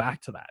easily go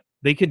back to that.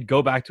 They could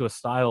go back to a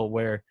style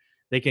where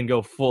they can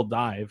go full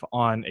dive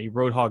on a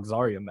Roadhog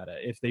Zarya meta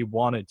if they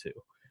wanted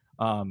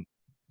to.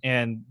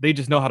 And they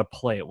just know how to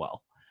play it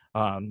well.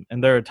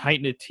 And they're a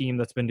tight-knit team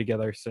that's been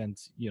together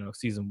since,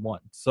 season 1.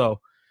 So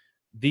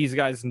these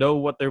guys know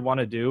what they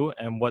want to do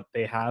and what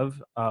they have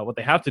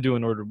to do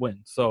in order to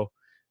win. So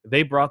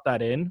they brought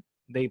that in.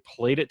 They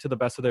played it to the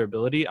best of their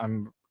ability.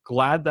 I'm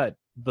glad that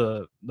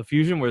the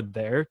Fusion were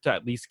there to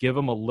at least give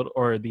them a little,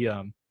 or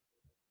the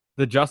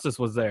Justice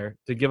was there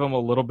to give them a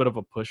little bit of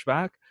a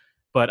pushback.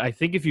 But I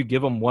think if you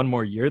give them one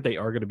more year, they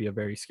are going to be a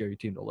very scary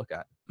team to look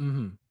at.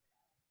 Mm-hmm.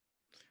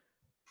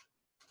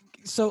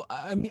 So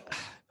I mean,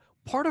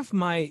 part of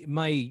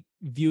my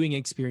viewing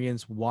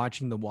experience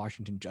watching the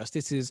Washington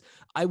Justice is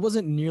I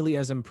wasn't nearly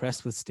as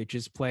impressed with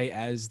Stitch's play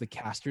as the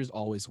casters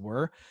always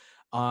were.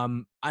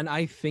 And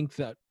I think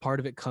that part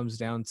of it comes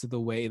down to the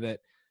way that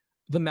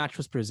the match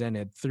was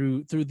presented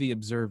through the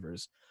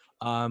observers.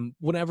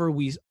 Whenever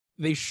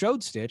they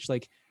showed Stitch,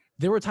 like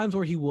there were times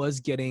where he was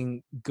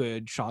getting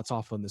good shots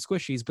off on the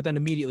squishies, but then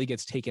immediately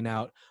gets taken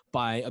out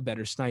by a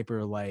better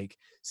sniper like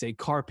say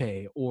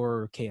Carpe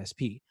or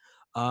KSP.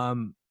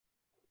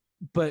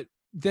 But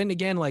then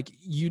again, like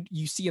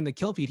you see in the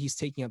kill feed, he's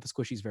taking out the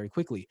squishies very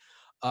quickly.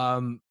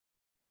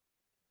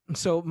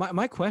 So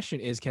my question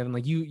is, Kevin,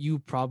 like you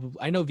probably,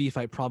 I know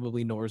VFight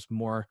probably knows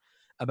more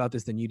about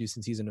this than you do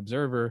since he's an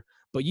observer,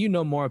 but you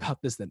know more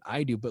about this than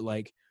I do. But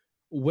like,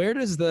 where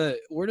does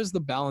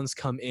the balance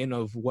come in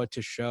of what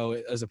to show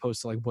as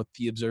opposed to like what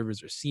the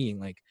observers are seeing?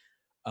 Like,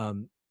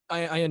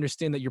 I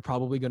understand that you're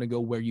probably going to go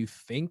where you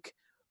think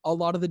a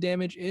lot of the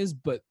damage is,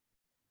 but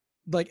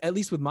like at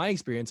least with my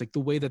experience, like the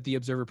way that the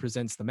observer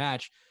presents the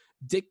match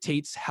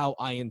dictates how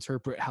I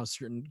interpret how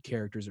certain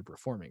characters are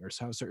performing or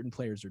how certain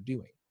players are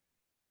doing.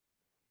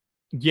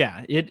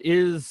 Yeah, it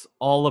is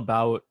all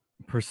about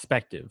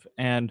perspective.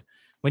 And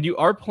when you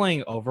are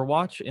playing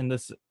Overwatch in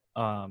this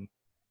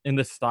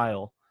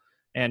style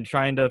and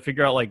trying to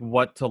figure out like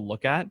what to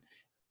look at,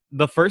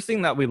 the first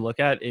thing that we look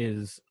at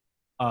is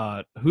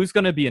who's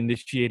going to be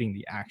initiating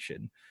the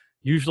action.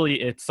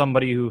 Usually it's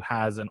somebody who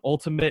has an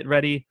ultimate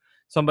ready,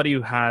 somebody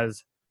who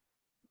has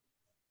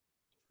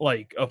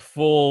like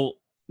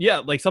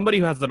somebody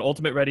who has an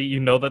ultimate ready. You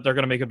know that they're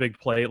going to make a big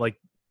play. Like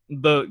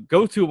the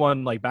go-to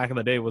one like back in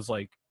the day was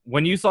like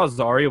when you saw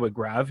Zarya with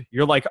Grav,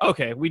 you're like,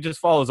 okay, we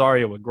just follow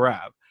Zarya with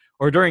Grav.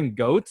 Or during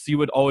GOATs, you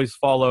would always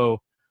follow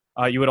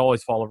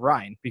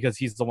Ryan because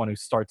he's the one who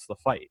starts the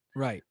fight.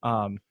 Right.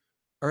 Or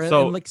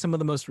in like some of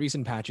the most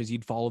recent patches,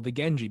 you'd follow the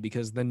Genji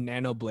because the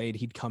Nano Blade,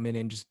 he'd come in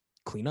and just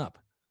clean up.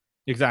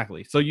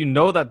 Exactly. So you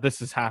know that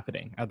this is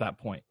happening at that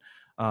point.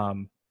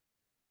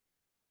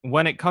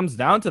 When it comes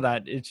down to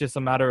that, it's just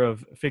a matter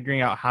of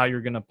figuring out how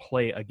you're going to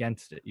play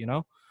against it,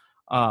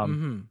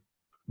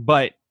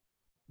 But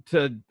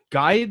to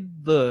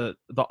guide the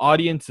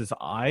audience's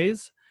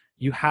eyes,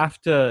 you have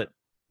to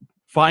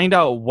find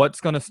out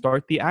what's going to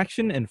start the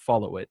action and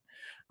follow it.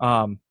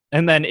 And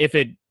then if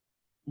it,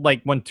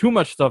 like, when too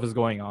much stuff is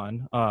going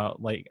on,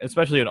 like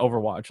especially in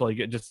Overwatch, like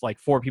it just like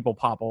 4 people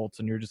pop ults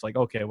and you're just like,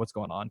 okay, what's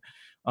going on?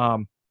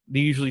 They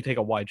usually take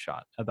a wide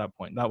shot at that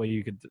point. That way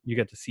you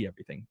get to see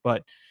everything.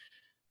 But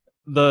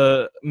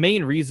the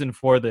main reason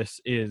for this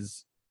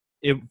is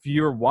if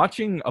you're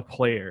watching a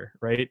player,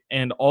 right,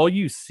 and all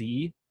you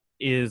see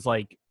is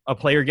like a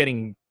player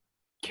getting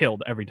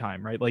killed every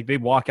time, right? Like they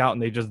walk out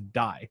and they just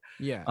die.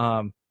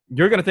 Yeah.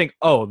 You're gonna think,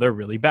 oh, they're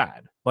really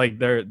bad. Like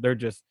they're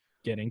just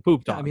getting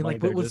pooped on. I mean, like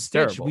they're with just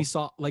Stitch, terrible. we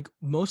saw like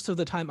most of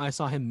the time I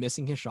saw him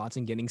missing his shots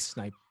and getting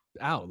sniped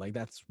out. Like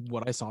that's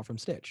what I saw from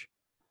Stitch.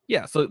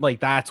 Yeah, so like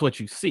that's what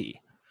you see.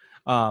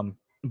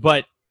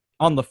 But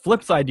on the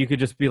flip side, you could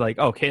just be like,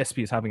 oh,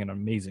 KSP is having an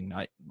amazing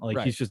night. Like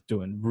Right. he's just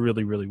doing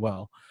really, really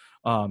well.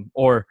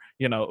 Or,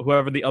 you know,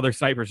 whoever the other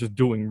sniper is just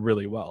doing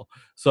really well.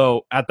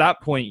 So at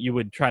that point, you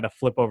would try to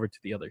flip over to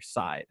the other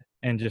side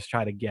and just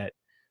try to get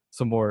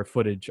some more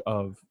footage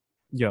of,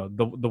 you know,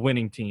 the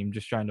winning team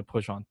just trying to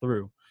push on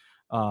through.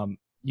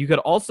 You could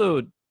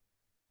also,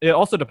 it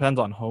also depends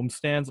on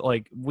homestands.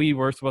 Like we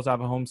were supposed to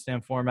have a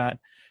homestand format,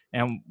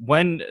 and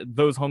when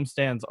those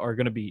homestands are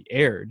going to be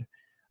aired,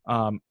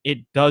 it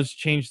does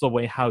change the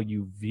way how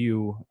you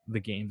view the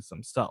games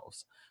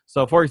themselves.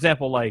 So, for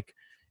example, like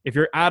if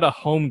you're at a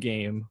home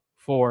game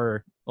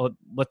for,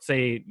 let's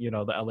say, you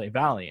know, the LA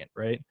Valiant,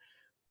 right?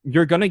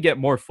 You're going to get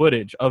more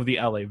footage of the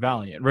LA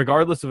Valiant,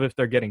 regardless of if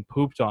they're getting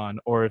pooped on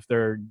or if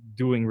they're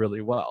doing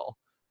really well.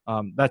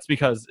 That's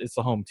because it's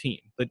the home team.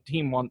 The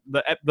team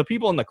the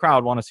people in the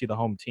crowd want to see the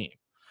home team.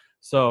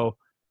 So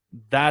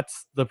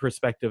that's the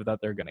perspective that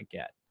they're going to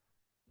get.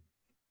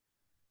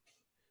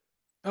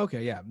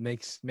 Okay, yeah,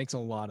 makes a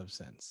lot of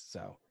sense.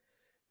 So,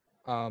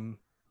 I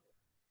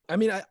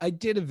mean, I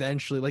did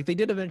eventually, like they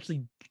did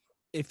eventually,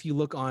 if you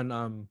look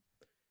on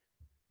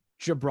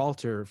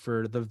Gibraltar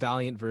for the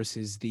Valiant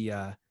versus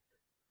the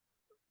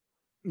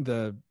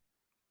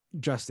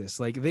Justice,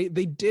 like they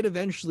did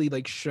eventually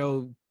like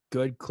show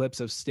good clips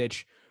of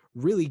Stitch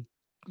really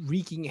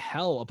wreaking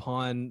hell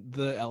upon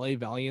the LA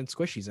Valiant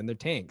squishies and their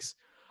tanks.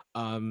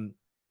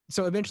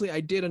 So eventually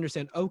I did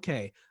understand,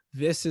 okay,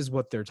 this is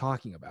what they're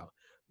talking about.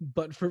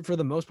 But for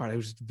the most part, I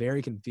was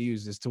very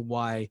confused as to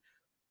why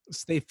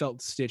they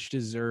felt Stitch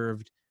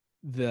deserved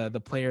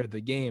the player of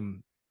the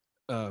game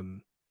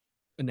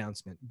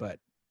announcement. But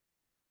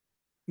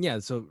yeah,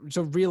 so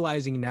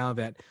realizing now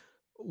that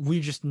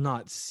we're just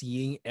not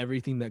seeing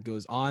everything that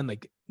goes on,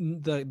 like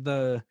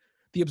the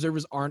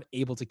observers aren't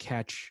able to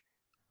catch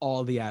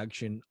all the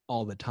action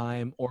all the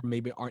time, or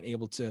maybe aren't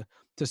able to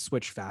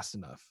switch fast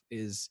enough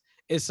is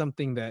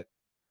something that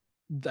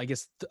I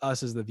guess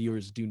us as the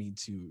viewers do need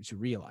to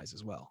realize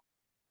as well.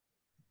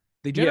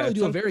 They generally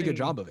do a very good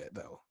job of it,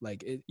 though.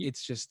 Like it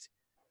just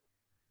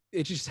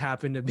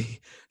happened to be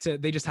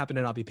they just happen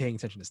to not be paying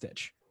attention to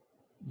Stitch.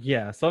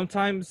 Yeah,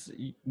 sometimes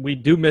we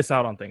do miss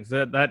out on things.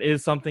 That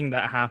is something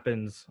that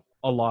happens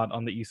a lot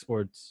on the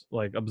esports,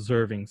 like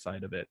observing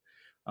side of it.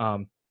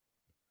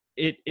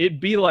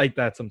 It be like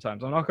that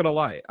sometimes. I'm not gonna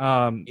lie.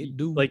 It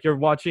do. Like you're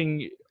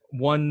watching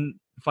one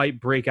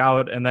fight break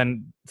out and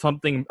then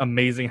something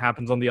amazing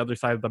happens on the other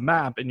side of the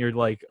map and you're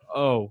like,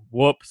 oh,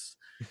 whoops,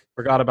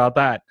 forgot about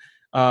that.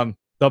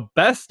 The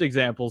best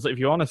examples, if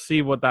you want to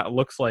see what that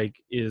looks like,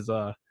 is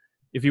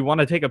if you want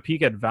to take a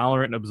peek at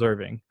Valorant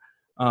observing.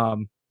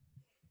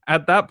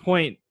 At that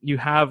point, you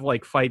have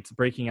like fights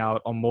breaking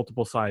out on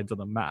multiple sides of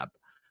the map,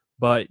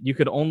 but you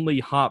could only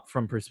hop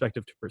from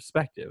perspective to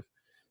perspective.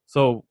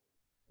 So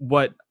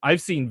what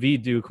I've seen V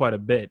do quite a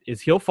bit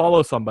is he'll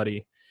follow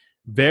somebody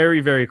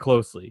very, very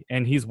closely,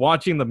 and he's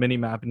watching the mini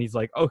map, and he's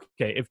like,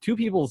 okay, if two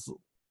people's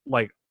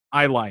like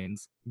eye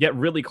lines get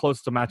really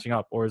close to matching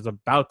up or is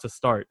about to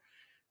start,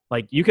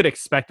 like you could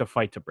expect a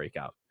fight to break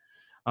out.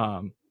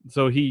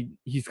 So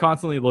he's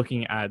constantly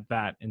looking at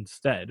that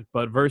instead.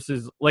 But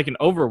versus like in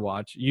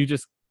Overwatch, you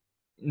just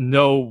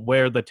know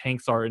where the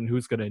tanks are and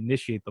who's going to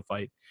initiate the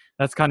fight.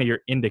 That's kind of your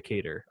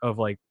indicator of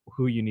like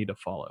who you need to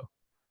follow.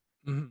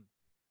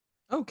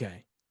 Mm-hmm.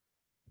 Okay.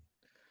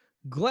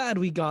 Glad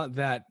we got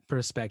that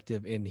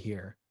perspective in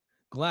here.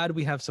 Glad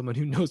we have someone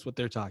who knows what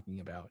they're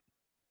talking about.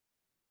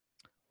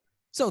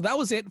 So that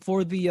was it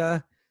for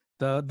the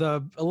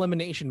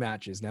elimination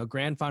matches. Now,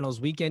 Grand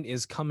Finals weekend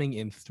is coming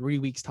in 3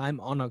 weeks' time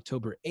on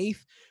October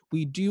 8th.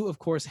 We do, of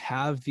course,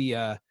 have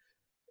the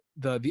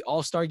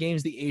All-Star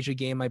Games. The Asia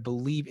game, I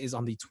believe, is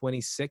on the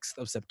 26th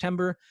of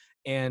September,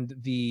 and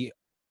the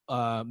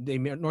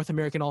North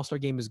American All-Star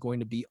Game is going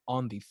to be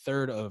on the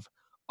 3rd of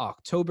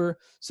October.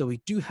 So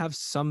we do have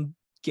some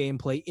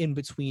gameplay in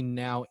between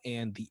now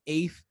and the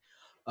 8th.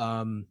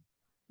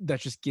 That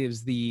just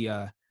gives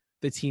the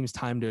teams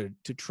time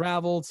to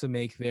travel, to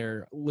make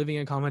their living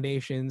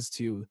accommodations,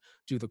 to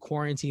do the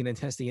quarantine and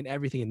testing and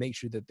everything, and make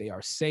sure that they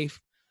are safe.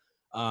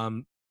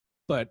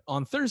 But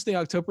on Thursday,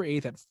 October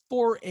 8th at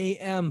 4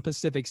 a.m.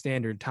 Pacific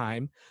Standard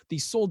Time, the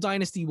Seoul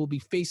Dynasty will be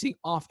facing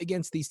off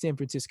against the San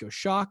Francisco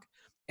Shock.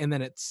 And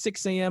then at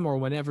 6 a.m. or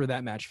whenever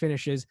that match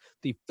finishes,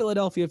 the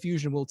Philadelphia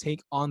Fusion will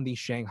take on the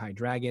Shanghai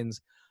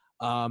Dragons.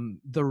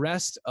 The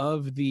rest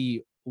of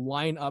the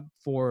lineup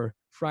for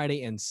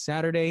Friday and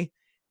Saturday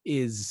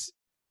is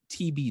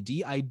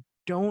TBD. I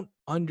don't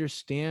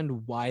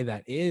understand why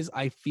that is.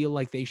 I feel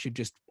like they should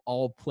just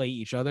all play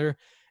each other,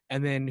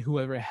 and then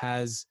whoever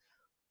has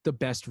the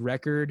best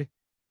record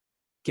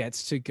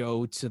gets to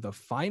go to the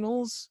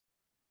finals.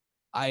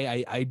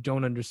 I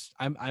don't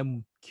understand.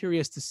 I'm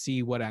curious to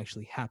see what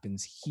actually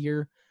happens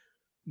here,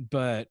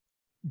 but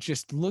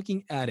just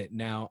looking at it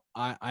now,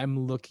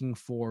 I'm looking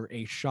for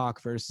a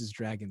Shock versus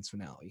Dragons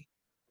finale.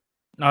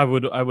 I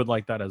would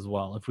like that as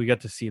well. If we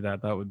get to see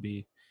that, that would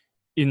be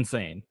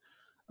insane.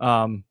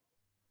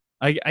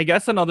 I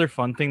guess another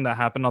fun thing that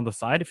happened on the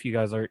side, if you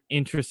guys are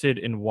interested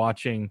in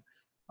watching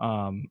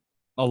a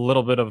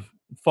little bit of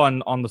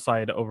fun on the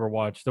side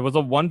Overwatch, there was a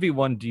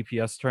 1v1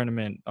 DPS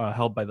tournament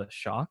held by the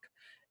Shock,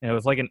 and it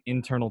was like an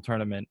internal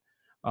tournament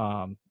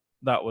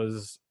that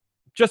was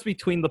just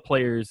between the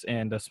players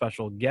and a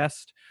special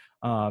guest.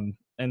 And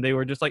they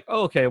were just like,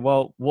 oh, okay,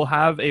 well, we'll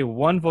have a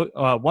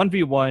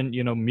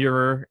 1v1,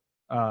 mirror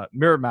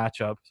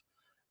matchup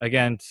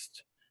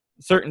against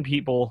certain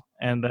people,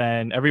 and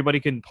then everybody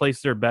can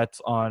place their bets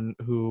on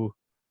who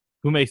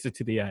makes it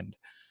to the end.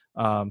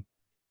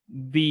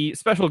 The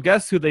special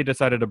guest who they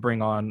decided to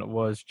bring on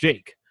was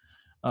Jake.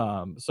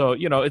 So,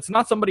 it's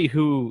not somebody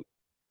who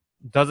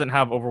doesn't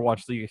have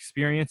Overwatch League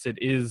experience. It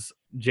is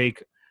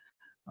Jake,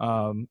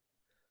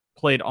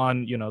 played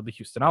on, the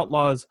Houston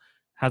Outlaws,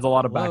 has a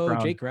lot of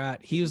background. Jake Rat.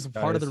 He was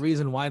part of the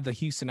reason why the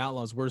Houston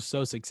Outlaws were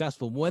so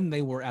successful when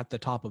they were at the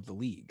top of the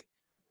league,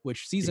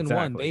 which season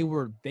one, they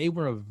were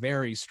a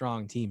very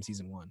strong team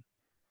season one.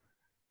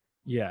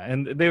 Yeah,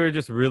 and they were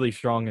just really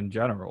strong in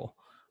general.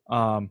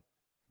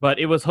 But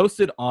it was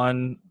hosted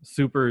on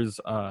Super's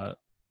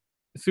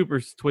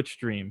Twitch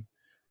stream,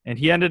 and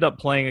he ended up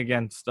playing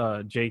against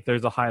Jake.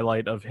 There's a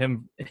highlight of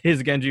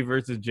his Genji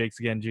versus Jake's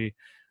Genji.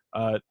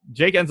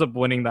 Jake ends up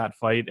winning that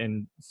fight,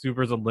 and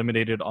Super's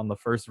eliminated on the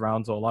first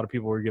round, so a lot of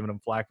people were giving him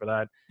flack for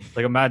that.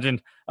 Like,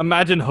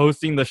 imagine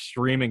hosting the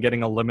stream and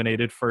getting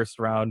eliminated first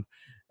round.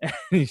 And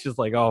he's just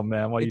like, oh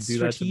man, why you do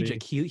that to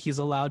me? He's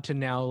allowed to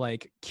now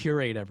like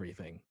curate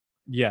everything.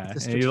 Yeah,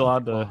 and he's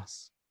allowed to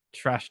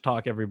trash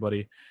talk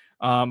everybody.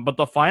 But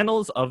the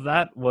finals of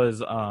that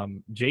was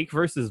Jake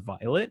versus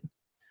Violet.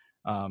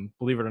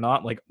 Believe it or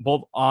not, like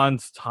both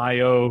Ons,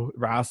 Tayo,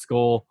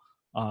 Rascal,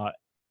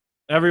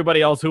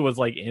 everybody else who was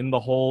like in the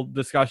whole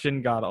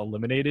discussion got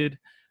eliminated.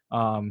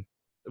 But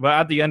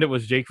at the end, it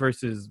was Jake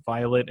versus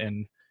Violet,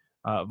 and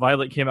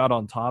Violet came out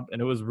on top.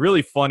 And it was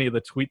really funny, the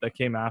tweet that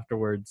came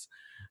afterwards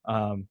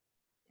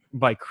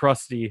by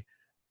Krusty.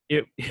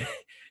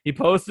 He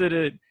posted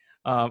it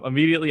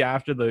immediately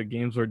after the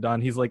games were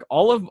done. He's like,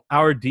 all of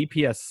our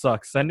DPS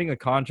sucks, sending a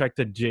contract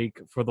to Jake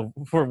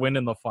for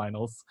winning the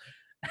finals.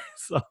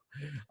 So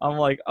I'm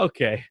like,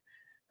 okay,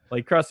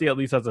 like Krusty at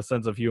least has a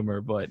sense of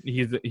humor, but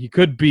he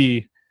could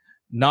be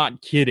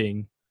not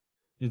kidding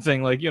and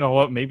saying like, you know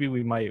what, maybe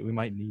we might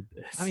need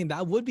this. I mean,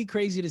 that would be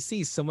crazy to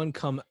see someone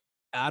come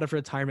out of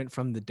retirement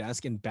from the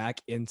desk and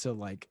back into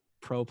like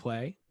pro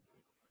play.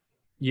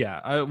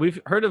 Yeah, we've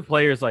heard of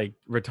players like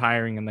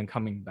retiring and then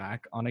coming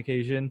back on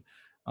occasion,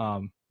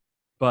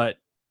 but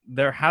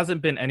there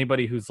hasn't been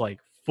anybody who's like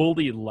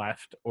fully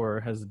left or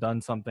has done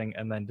something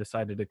and then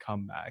decided to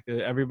come back.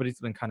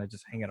 Everybody's been kind of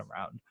just hanging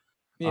around.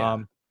 Yeah.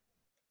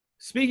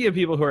 Speaking of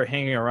people who are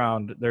hanging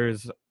around,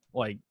 there's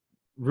like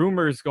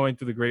rumors going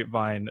through the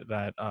grapevine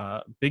that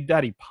Big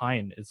Daddy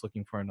Pine is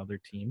looking for another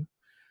team.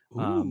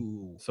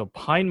 So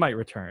Pine might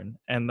return,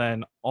 and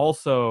then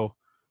also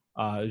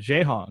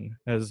Jaehong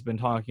has been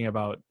talking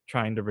about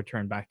trying to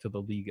return back to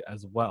the league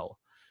as well.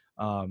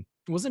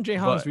 Wasn't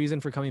Jaehong's reason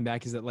for coming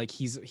back is that like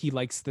he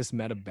likes this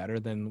meta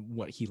better than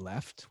what he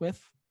left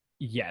with?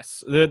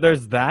 Yes,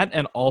 there's that,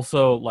 and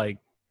also like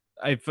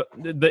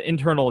the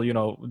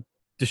internal,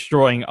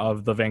 destroying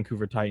of the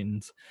Vancouver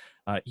Titans.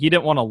 He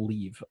didn't want to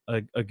leave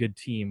a good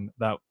team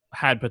that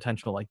had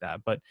potential like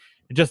that, but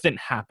it just didn't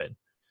happen.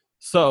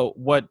 So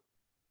what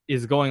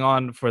is going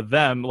on for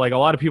them? Like a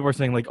lot of people are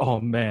saying like, oh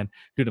man,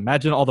 dude,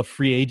 imagine all the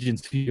free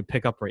agents you could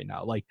pick up right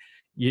now. Like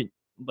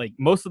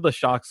most of the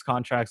Shock's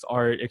contracts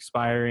are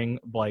expiring,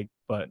 but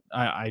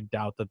I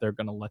doubt that they're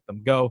going to let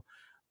them go.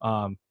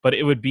 But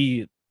it would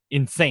be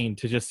insane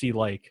to just see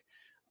like,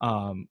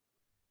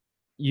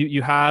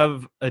 you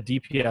have a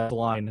DPS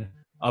line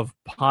of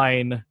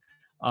Pine.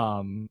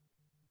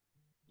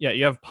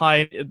 You have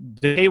Pine.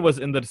 Day was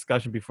in the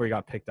discussion before he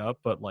got picked up,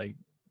 but like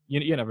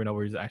you never know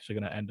where he's actually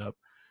going to end up.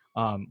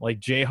 Like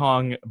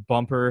Jaehong,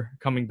 Bumper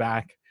coming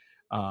back,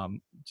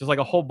 just like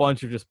a whole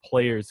bunch of just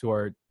players who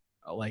are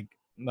like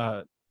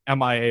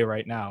MIA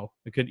right now.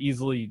 They could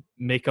easily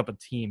make up a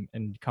team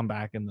and come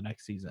back in the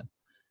next season.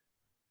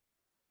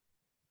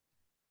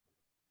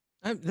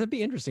 That'd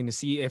be interesting to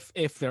see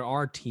if there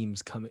are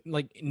teams coming,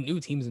 like new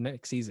teams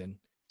next season.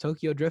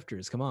 Tokyo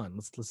Drifters, come on,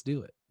 let's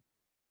do it.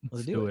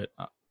 Let's do it.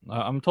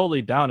 I'm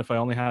totally down if I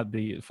only had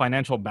the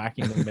financial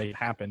backing to make it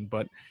happen,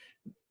 but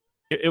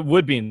it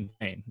would be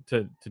insane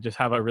to just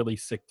have a really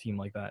sick team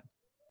like that.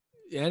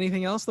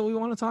 Anything else that we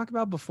want to talk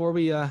about before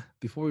we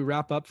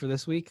wrap up for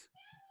this week?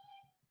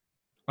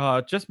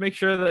 Just make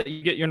sure that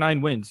you get your 9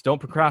 wins. Don't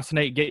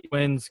procrastinate. Get your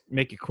wins.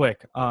 Make it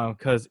quick.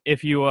 Because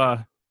if you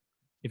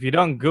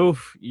don't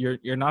goof,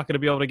 you're not going to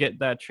be able to get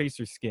that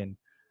Tracer skin.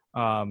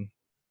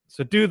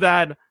 So do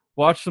that.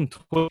 Watch some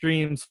Twitch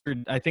streams for,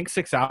 I think,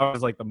 6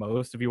 hours, like the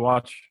most. If you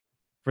watch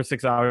for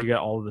 6 hours, you get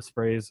all of the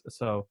sprays.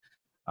 So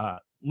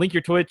link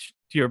your Twitch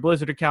to your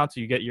Blizzard account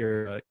so you get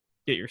your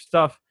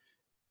stuff.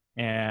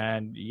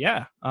 And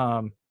yeah,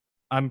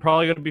 I'm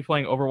probably going to be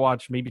playing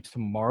Overwatch maybe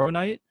tomorrow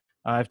night.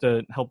 I have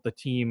to help the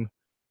team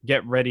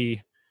get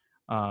ready.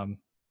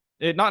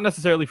 Not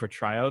necessarily for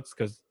tryouts,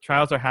 because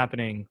tryouts are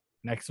happening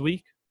next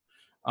week.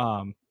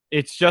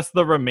 It's just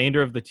the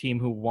remainder of the team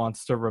who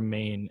wants to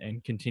remain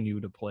and continue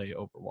to play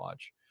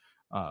Overwatch.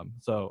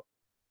 So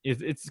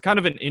it's kind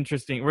of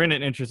we're in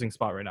an interesting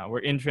spot right now. We're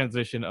in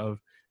transition of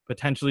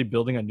potentially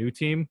building a new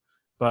team,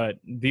 but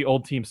the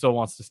old team still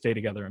wants to stay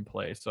together and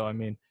play. So, I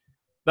mean,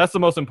 that's the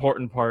most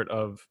important part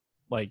of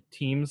like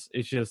teams.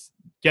 It's just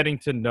getting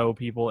to know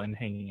people and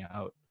hanging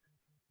out.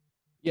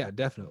 Yeah,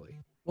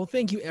 definitely. Well,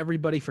 thank you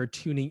everybody for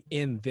tuning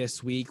in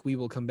this week. We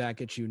will come back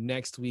at you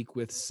next week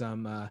with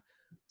some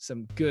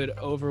good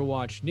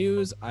Overwatch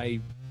news.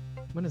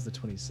 When is the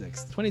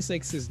 26th?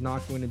 26th is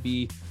not going to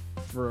be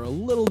for a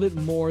little bit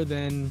more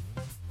than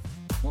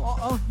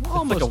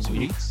almost like 2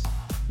 weeks.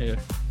 Yeah,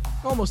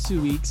 almost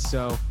 2 weeks.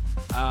 So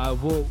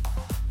we'll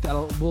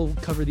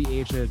cover the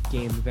Asia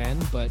game then.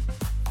 But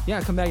yeah,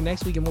 come back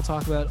next week and we'll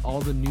talk about all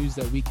the news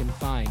that we can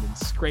find and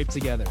scrape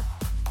together.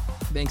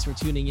 Thanks for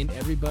tuning in,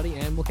 everybody,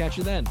 and we'll catch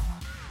you then.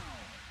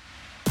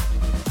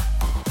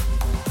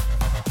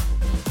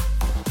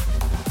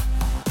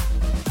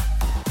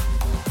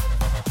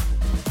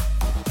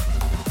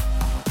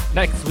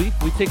 Next week,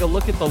 we take a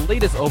look at the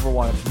latest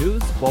Overwatch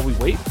news while we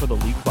wait for the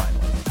league finals.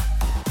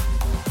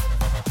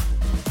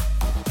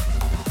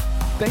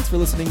 Thanks for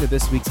listening to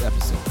this week's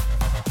episode.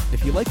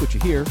 If you like what you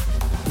hear,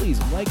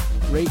 please like,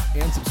 rate,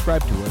 and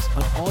subscribe to us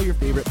on all your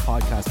favorite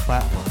podcast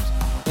platforms,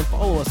 and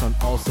follow us on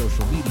all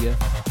social media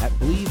at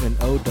Believe in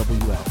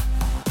OWL.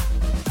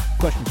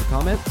 Questions or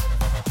comments?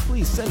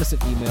 Please send us an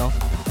email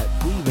at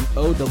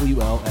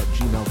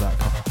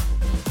believeinowl@gmail.com.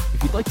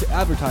 If you'd like to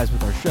advertise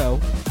with our show,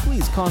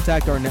 please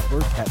contact our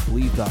network at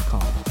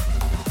Believe.com.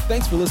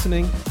 Thanks for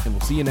listening, and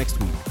we'll see you next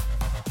week.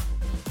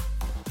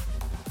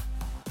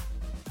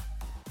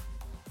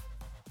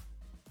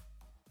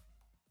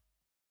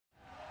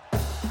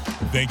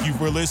 Thank you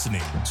for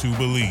listening to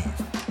Believe.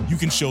 You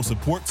can show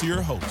support to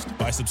your host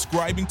by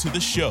subscribing to the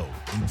show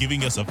and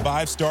giving us a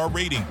 5-star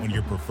rating on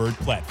your preferred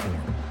platform.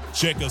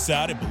 Check us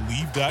out at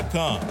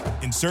Believe.com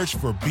and search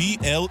for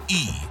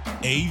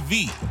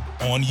BLEAV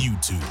on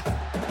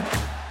YouTube.